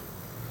rules, huh?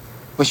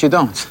 Which you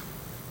don't.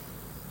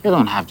 You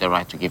don't have the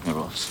right to give me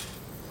rules.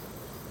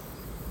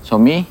 So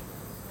me,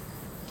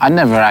 I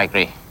never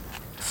agree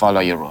to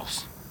follow your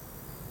rules.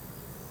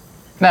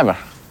 Never.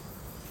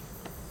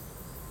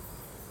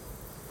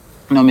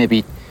 No,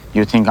 maybe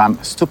you think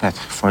I'm stupid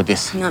for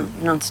this. No,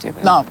 you're not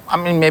stupid. No, I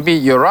mean, maybe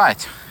you're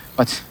right,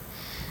 but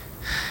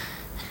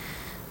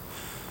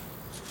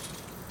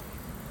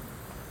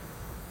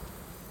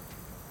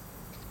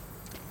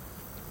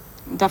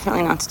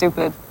Definitely not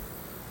stupid.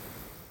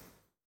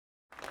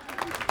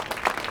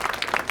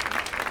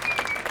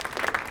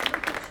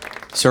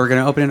 So we're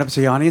going to open it up to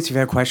the audience. If you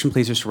have a question,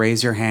 please just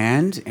raise your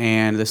hand.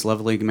 And this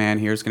lovely man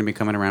here is going to be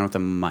coming around with a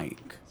mic.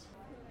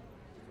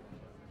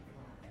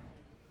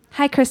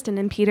 Hi, Kristen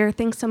and Peter.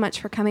 Thanks so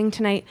much for coming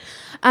tonight.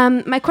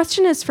 My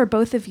question is for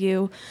both of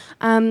you.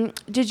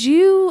 Did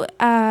you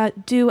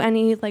do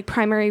any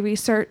primary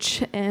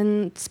research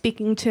in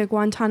speaking to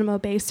Guantanamo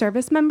Bay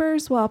service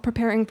members while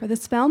preparing for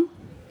this film?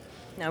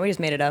 No, we just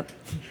made it up.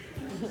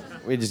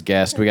 We just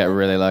guessed. We got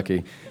really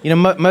lucky.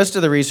 Most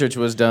of the research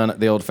was done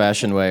the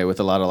old-fashioned way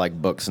with a lot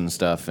of books and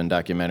stuff and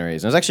documentaries.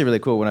 And it was actually really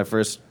cool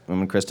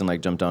when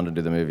Kristen jumped on to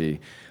do the movie.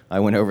 I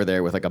went over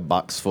there with a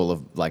box full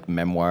of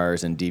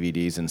memoirs and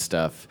DVDs and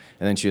stuff.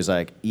 And then she was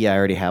like, "Yeah, I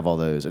already have all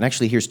those. And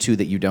actually, here's 2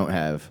 that you don't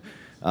have."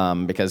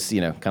 Because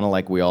kind of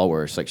like we all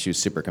were. So, she was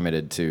super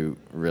committed to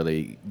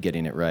really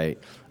getting it right.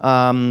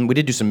 We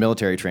did do some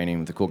military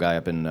training with a cool guy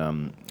up in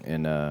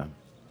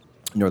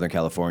Northern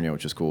California,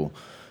 which was cool.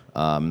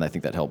 And I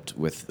think that helped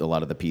with a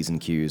lot of the P's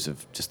and Q's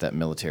of just that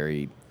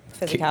military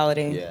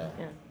physicality. Yeah.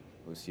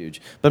 It was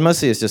huge. But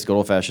mostly it's just good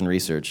old-fashioned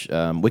research.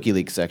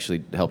 WikiLeaks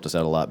actually helped us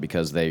out a lot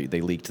because they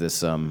leaked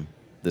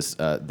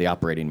the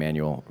operating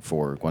manual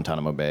for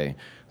Guantanamo Bay.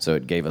 So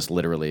it gave us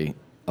literally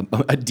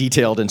a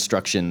detailed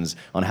instructions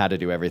on how to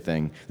do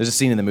everything. There's a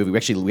scene in the movie. We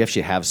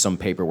actually have some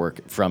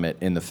paperwork from it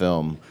in the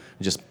film,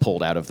 just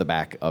pulled out of the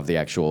back of the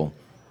actual,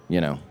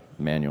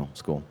 manual.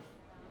 It's cool.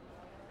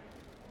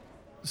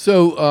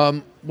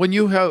 So when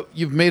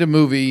you've made a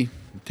movie,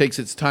 it takes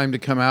its time to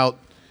come out.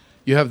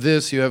 You have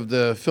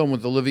the film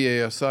with Olivier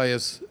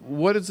Assayas.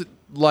 What is it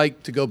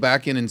like to go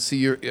back in and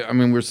see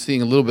we're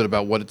seeing a little bit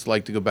about what it's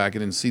like to go back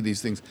in and see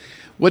these things.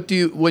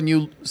 When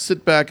you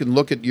sit back and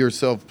look at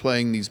yourself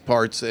playing these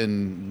parts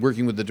and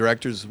working with the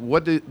directors,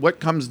 what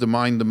comes to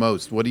mind the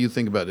most? What do you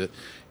think about it?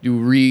 Do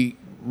you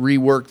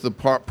rework the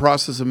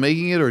process of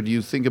making it, or do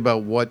you think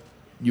about what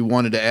you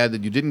wanted to add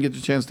that you didn't get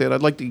the chance to add?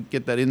 I'd like to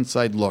get that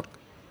inside look.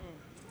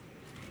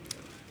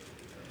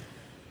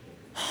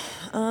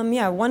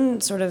 One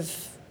sort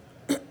of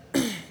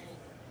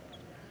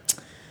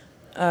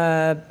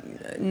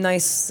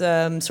nice,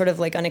 sort of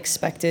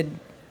unexpected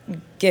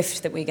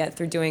gift that we get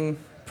through doing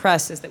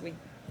press is that we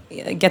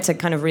get to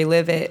kind of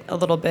relive it a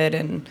little bit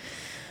and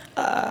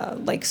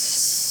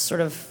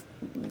sort of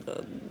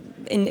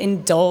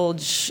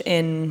indulge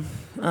in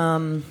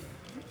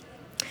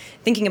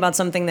thinking about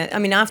something that,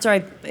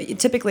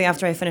 typically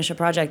after I finish a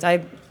project,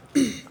 I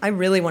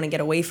really want to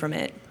get away from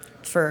it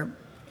for,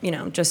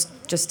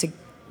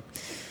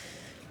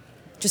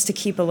 just to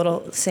keep a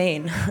little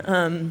sane.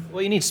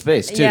 Well, you need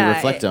space, too, to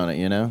reflect on it,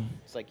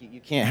 It's you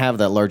can't have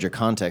that larger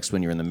context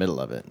when you're in the middle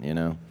of it,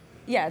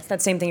 Yeah, it's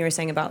that same thing you were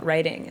saying about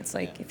writing. It's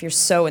if you're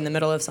so in the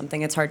middle of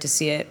something, it's hard to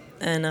see it.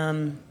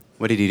 And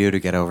what did you do to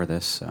get over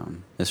this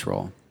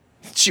role?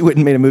 She went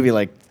and made a movie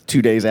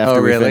 2 days after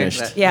we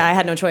finished. Yeah, I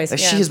had no choice.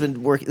 She has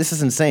been working. This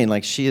is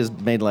insane. She has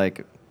made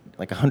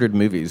 100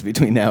 movies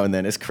between now and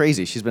then. It's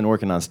crazy. She's been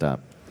working nonstop.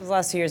 The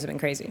last 2 years have been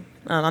crazy.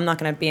 I'm not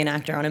going to be an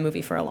actor on a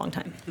movie for a long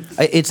time.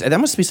 That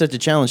must be such a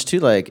challenge too.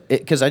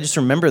 Because I just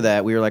remember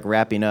that we were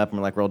wrapping up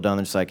and we're all done.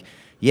 And just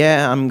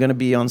yeah, I'm going to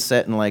be on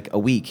set in a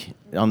week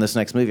on this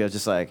next movie. I was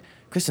just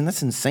Kristen,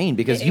 that's insane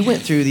because you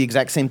went through the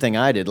exact same thing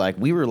I did.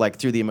 We were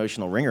through the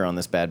emotional ringer on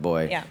this bad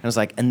boy. Yeah. And I was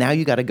and now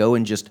you got to go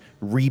and just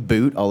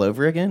reboot all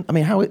over again.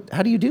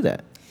 How do you do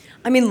that?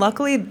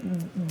 Luckily,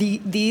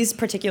 these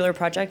particular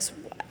projects,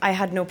 I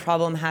had no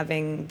problem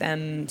having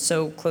them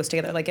so close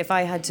together. If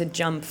I had to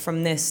jump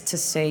from this to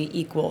say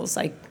Equals,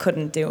 I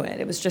couldn't do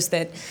it. It was just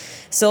that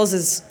Sills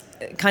is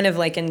kind of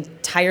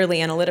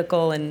entirely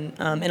analytical and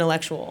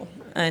intellectual,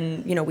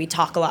 and we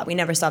talk a lot. We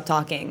never stop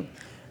talking,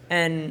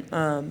 and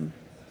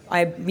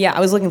I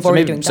was looking forward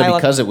to doing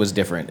dialogue. So because it was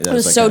different, it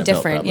was so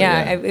different.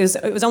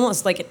 It was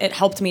almost it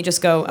helped me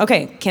just go,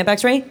 okay, Camp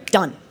X-Ray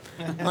done,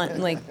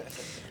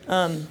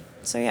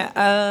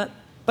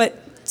 but.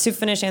 To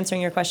finish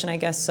answering your question, I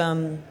guess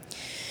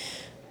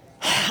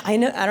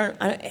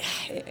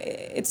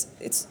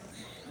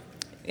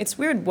it's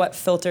weird what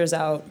filters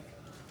out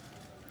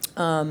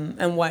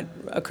and what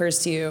occurs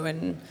to you,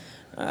 and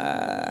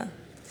I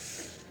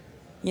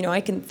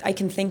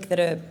can think that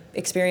a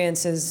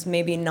experience has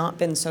maybe not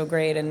been so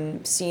great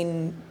and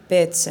seen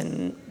bits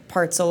and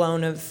parts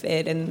alone of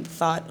it and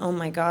thought, oh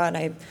my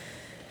God,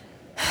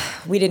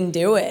 we didn't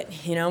do it,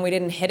 we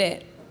didn't hit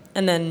it,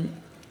 and then.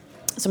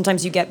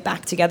 Sometimes you get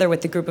back together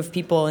with the group of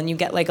people and you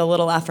get a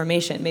little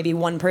affirmation. Maybe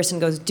one person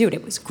goes, dude,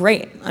 it was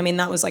great.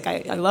 That was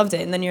I loved it.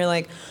 And then you're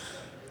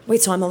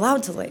wait, so I'm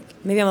allowed to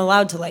maybe I'm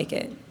allowed to like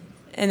it.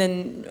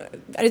 then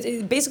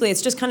basically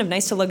it's just kind of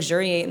nice to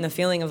luxuriate in the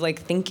feeling of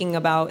like thinking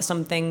about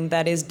something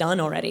that is done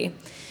already.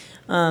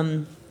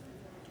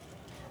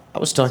 I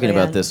was talking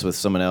about this with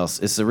someone else.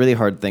 It's a really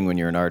hard thing when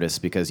you're an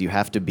artist because you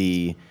have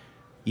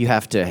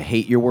to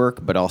hate your work,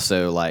 but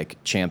also like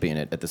champion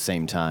it at the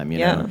same time. You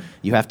know,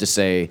 you have to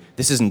say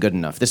this isn't good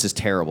enough, this is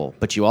terrible,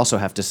 but you also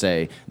have to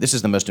say this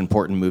is the most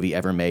important movie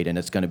ever made, and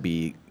it's going to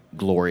be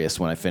glorious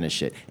when I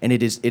finish it. And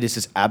it is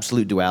this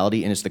absolute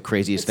duality, and it's the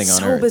craziest thing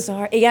on earth. So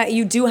bizarre. Yeah,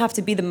 you do have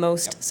to be the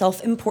most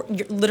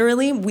self-important.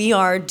 Literally, we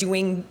are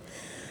doing.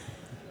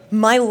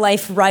 My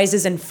life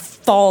rises and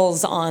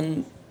falls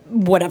on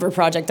whatever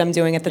project I'm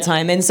doing at the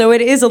time. And so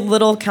it is a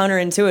little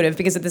counterintuitive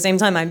because at the same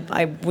time,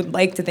 I would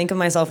like to think of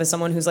myself as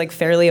someone who's like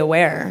fairly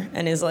aware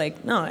and is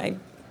like, no,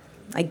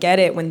 I get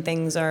it when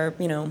things are,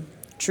 you know,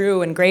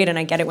 true and great, and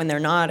I get it when they're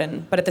not.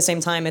 But at the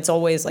same time, it's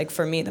always like,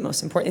 for me, the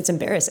most important, it's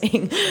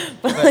embarrassing.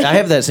 But like, I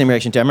have that same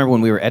reaction too. I remember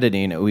when we were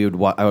editing, I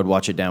would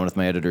watch it down with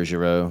my editor,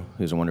 Giraud,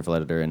 who's a wonderful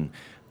editor, and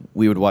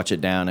we would watch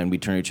it down and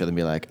we'd turn to each other and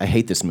be like, I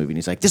hate this movie. And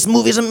he's like, this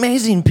movie's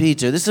amazing,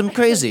 Peter. This is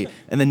crazy.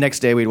 And the next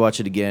day we'd watch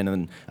it again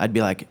and I'd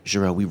be like,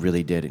 Giraud, we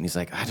really did. And he's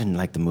like, I didn't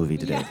like the movie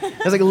today.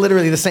 It was like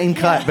literally the same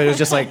cut, but it was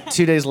just like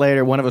 2 days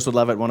later, one of us would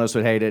love it, one of us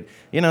would hate it.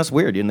 You know, it's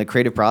weird. You're in the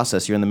creative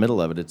process. You're in the middle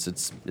of it.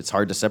 It's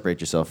hard to separate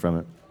yourself from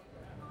it.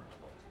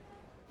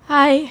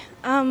 Hi.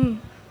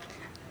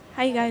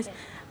 Hi, you guys.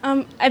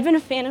 I've been a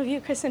fan of you,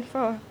 Kristen,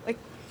 for like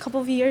a couple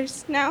of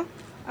years now.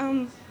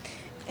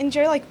 And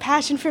your like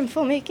passion from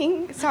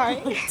filmmaking,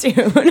 sorry.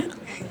 Dude.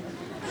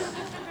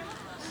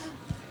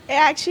 It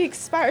actually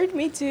inspired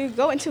me to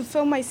go into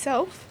film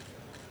myself.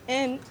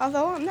 And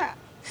although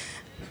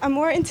I'm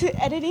more into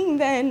editing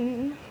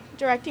than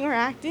directing or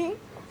acting,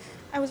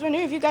 I was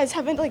wondering if you guys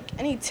have like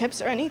any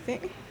tips or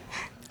anything.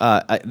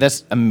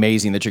 That's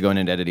amazing that you're going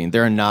into editing.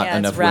 There are not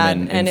enough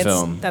women in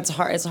film. That's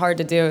hard. It's hard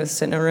to do,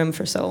 sit in a room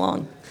for so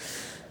long.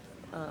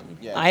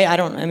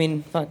 I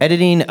mean, fuck.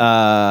 Editing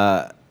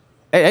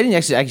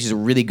actually is a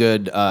really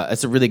good.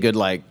 It's a really good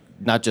like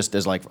not just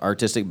as like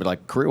artistic, but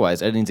like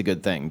career-wise. Editing's a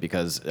good thing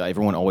because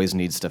everyone always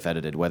needs stuff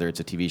edited, whether it's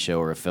a TV show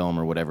or a film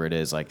or whatever it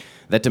is. Like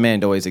that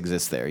demand always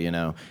exists there, you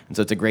know. And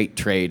so it's a great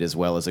trade as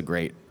well as a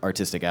great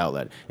artistic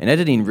outlet. And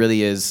editing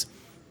really is,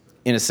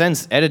 in a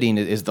sense, editing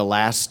is the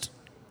last.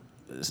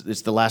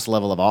 It's the last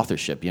level of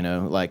authorship, you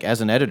know. Like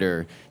as an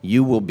editor,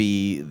 you will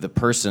be the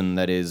person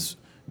that is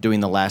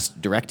doing the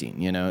last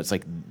directing, you know. It's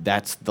like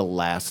that's the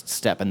last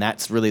step, and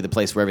that's really the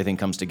place where everything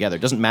comes together.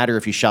 It doesn't matter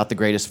if you shot the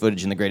greatest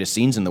footage and the greatest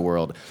scenes in the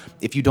world.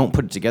 If you don't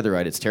put it together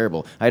right, it's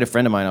terrible. I had a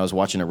friend of mine, I was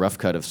watching a rough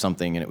cut of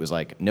something, and it was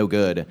like no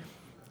good,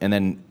 and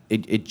then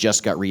it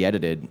just got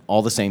re-edited,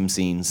 all the same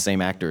scenes, same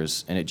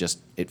actors, and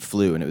it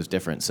flew, and it was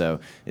different. So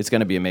it's going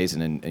to be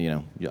amazing, and you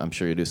know, I'm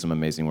sure you do some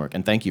amazing work.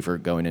 And thank you for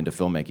going into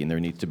filmmaking. There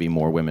needs to be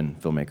more women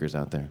filmmakers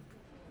out there.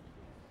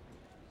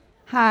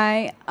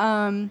 Hi.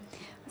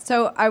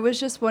 So I was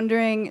just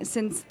wondering,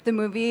 since the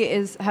movie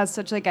has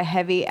such like a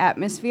heavy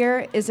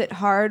atmosphere, is it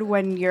hard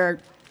when you're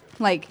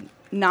like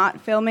not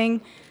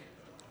filming?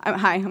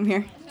 Hi, I'm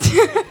here.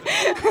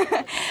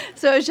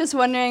 So I was just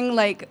wondering,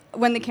 like,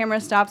 when the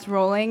camera stops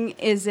rolling,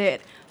 is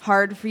it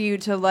hard for you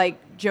to like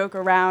joke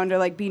around or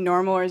like be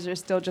normal, or is there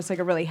still just like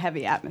a really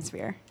heavy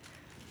atmosphere?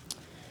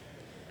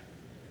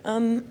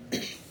 I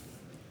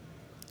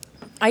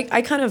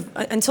kind of,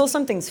 until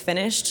something's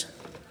finished,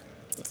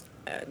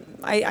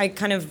 I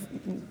kind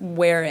of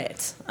wear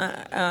it.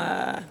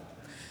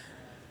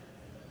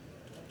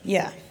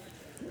 Yeah.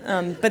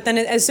 But then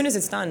as soon as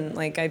it's done,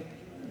 like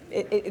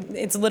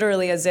it's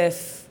literally as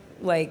if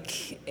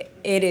like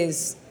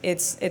it's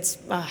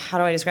how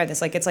do I describe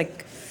this? Like it's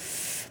like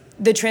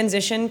the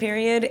transition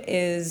period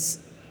is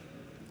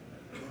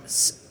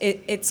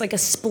it's like a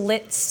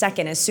split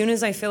second. As soon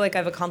as I feel like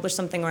I've accomplished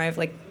something or I've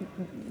like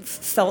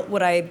felt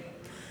what I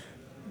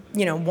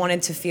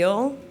wanted to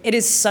feel, it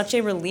is such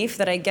a relief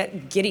that I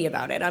get giddy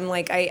about it. I'm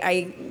like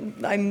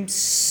I'm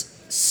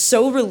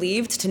so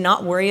relieved to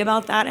not worry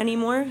about that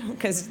anymore,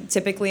 because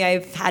typically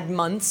I've had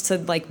months to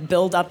like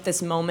build up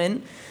this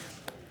moment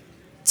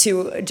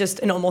to just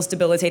an almost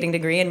debilitating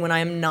degree, and when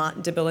I'm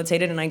not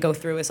debilitated and I go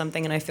through with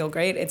something and I feel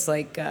great, it's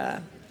like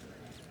I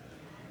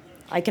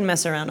can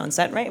mess around on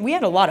set, right? We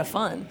had a lot of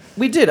fun.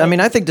 We did. I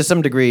mean, I think to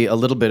some degree a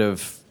little bit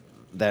of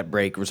that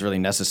break was really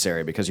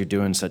necessary because you're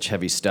doing such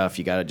heavy stuff.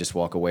 You got to just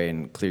walk away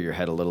and clear your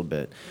head a little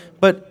bit.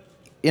 But,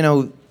 you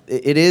know,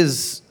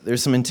 there's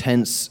some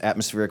intense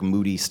atmospheric,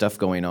 moody stuff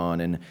going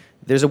on, and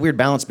there's a weird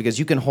balance because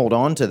you can hold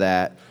on to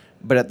that,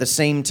 but at the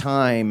same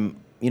time,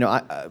 you know,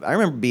 I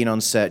remember being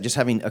on set, just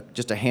having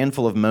just a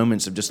handful of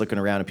moments of just looking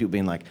around and people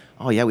being like,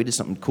 oh yeah, we did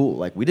something cool.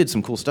 Like we did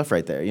some cool stuff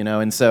right there, you know?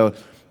 And so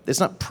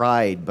it's not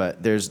pride,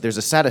 but there's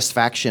a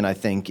satisfaction, I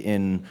think,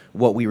 in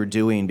what we were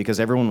doing because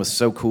everyone was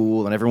so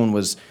cool and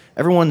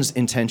everyone's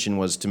intention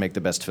was to make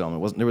the best film.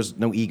 There was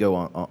no ego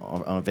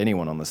of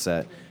anyone on the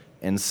set.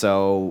 And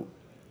so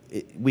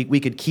we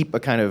could keep a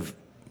kind of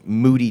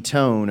moody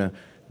tone,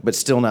 but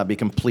still not be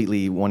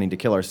completely wanting to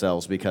kill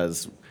ourselves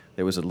because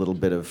there was a little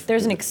bit of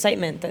There's an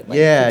excitement that, like,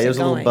 yeah, keeps there was a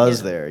it little going,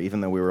 buzz yeah. there,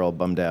 even though we were all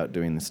bummed out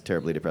doing this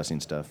terribly depressing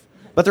stuff.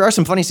 But there are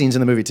some funny scenes in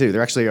the movie too.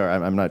 There actually are.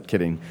 I'm not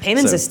kidding.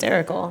 Payman's So-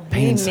 hysterical.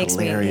 Payman's He makes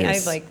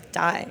hilarious. me, I like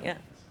die. Yeah.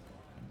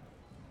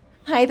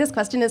 Hi, this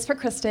question is for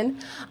Kristen.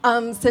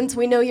 Since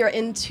we know you're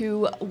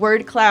into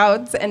word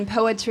clouds and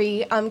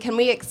poetry, can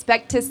we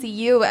expect to see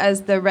you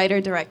as the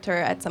writer-director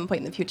at some point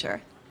in the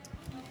future?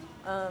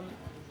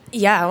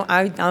 Yeah,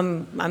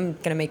 I'm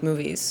gonna make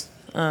movies.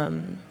 I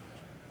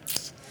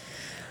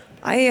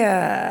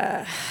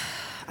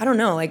don't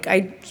know. Like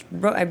I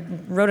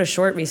wrote a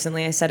short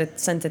recently. I sent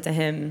it to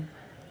him.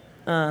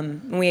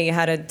 We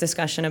had a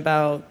discussion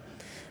about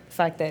the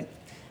fact that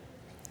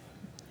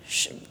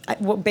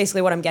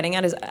basically what I'm getting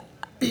at is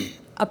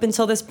up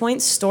until this point,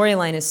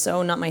 storyline is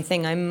so not my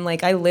thing.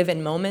 I live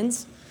in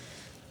moments.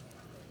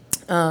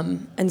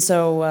 And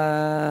so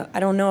I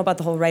don't know about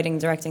the whole writing,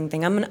 directing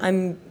thing.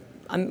 I'm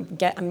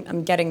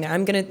getting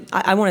there.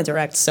 I want to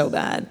direct so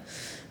bad,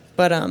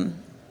 but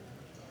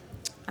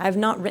I've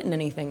not written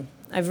anything.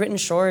 I've written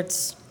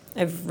shorts.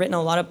 I've written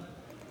a lot of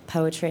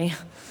poetry,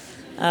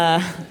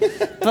 but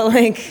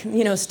like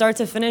start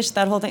to finish,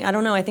 that whole thing. I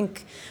don't know. I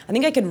think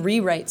I could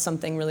rewrite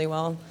something really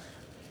well.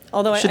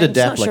 Although You should I'm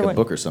adapt not sure like a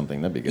book or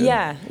something. That'd be good.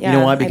 Yeah, You know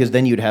yeah, why? Because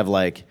then you'd have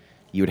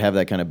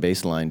that kind of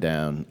baseline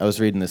down. I was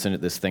reading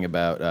this thing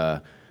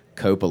about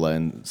Coppola,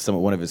 and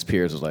one of his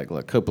peers was like,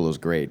 "Look, Coppola's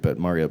great, but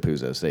Mario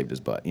Puzo saved his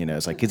butt."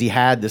 It's like because he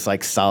had this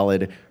like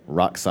solid,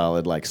 rock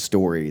solid like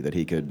story that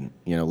he could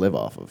live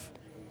off of.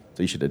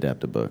 So you should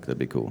adapt a book. That'd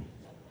be cool.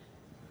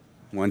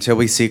 Well, until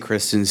we see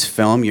Kristen's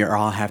film, you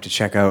all have to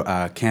check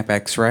out Camp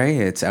X-Ray.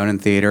 It's out in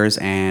theaters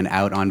and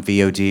out on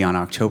VOD on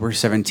October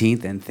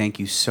 17th. And thank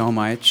you so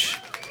much.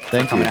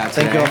 Thank you. for coming out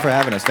Thank you today. all for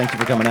having us. Thank you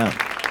for coming out.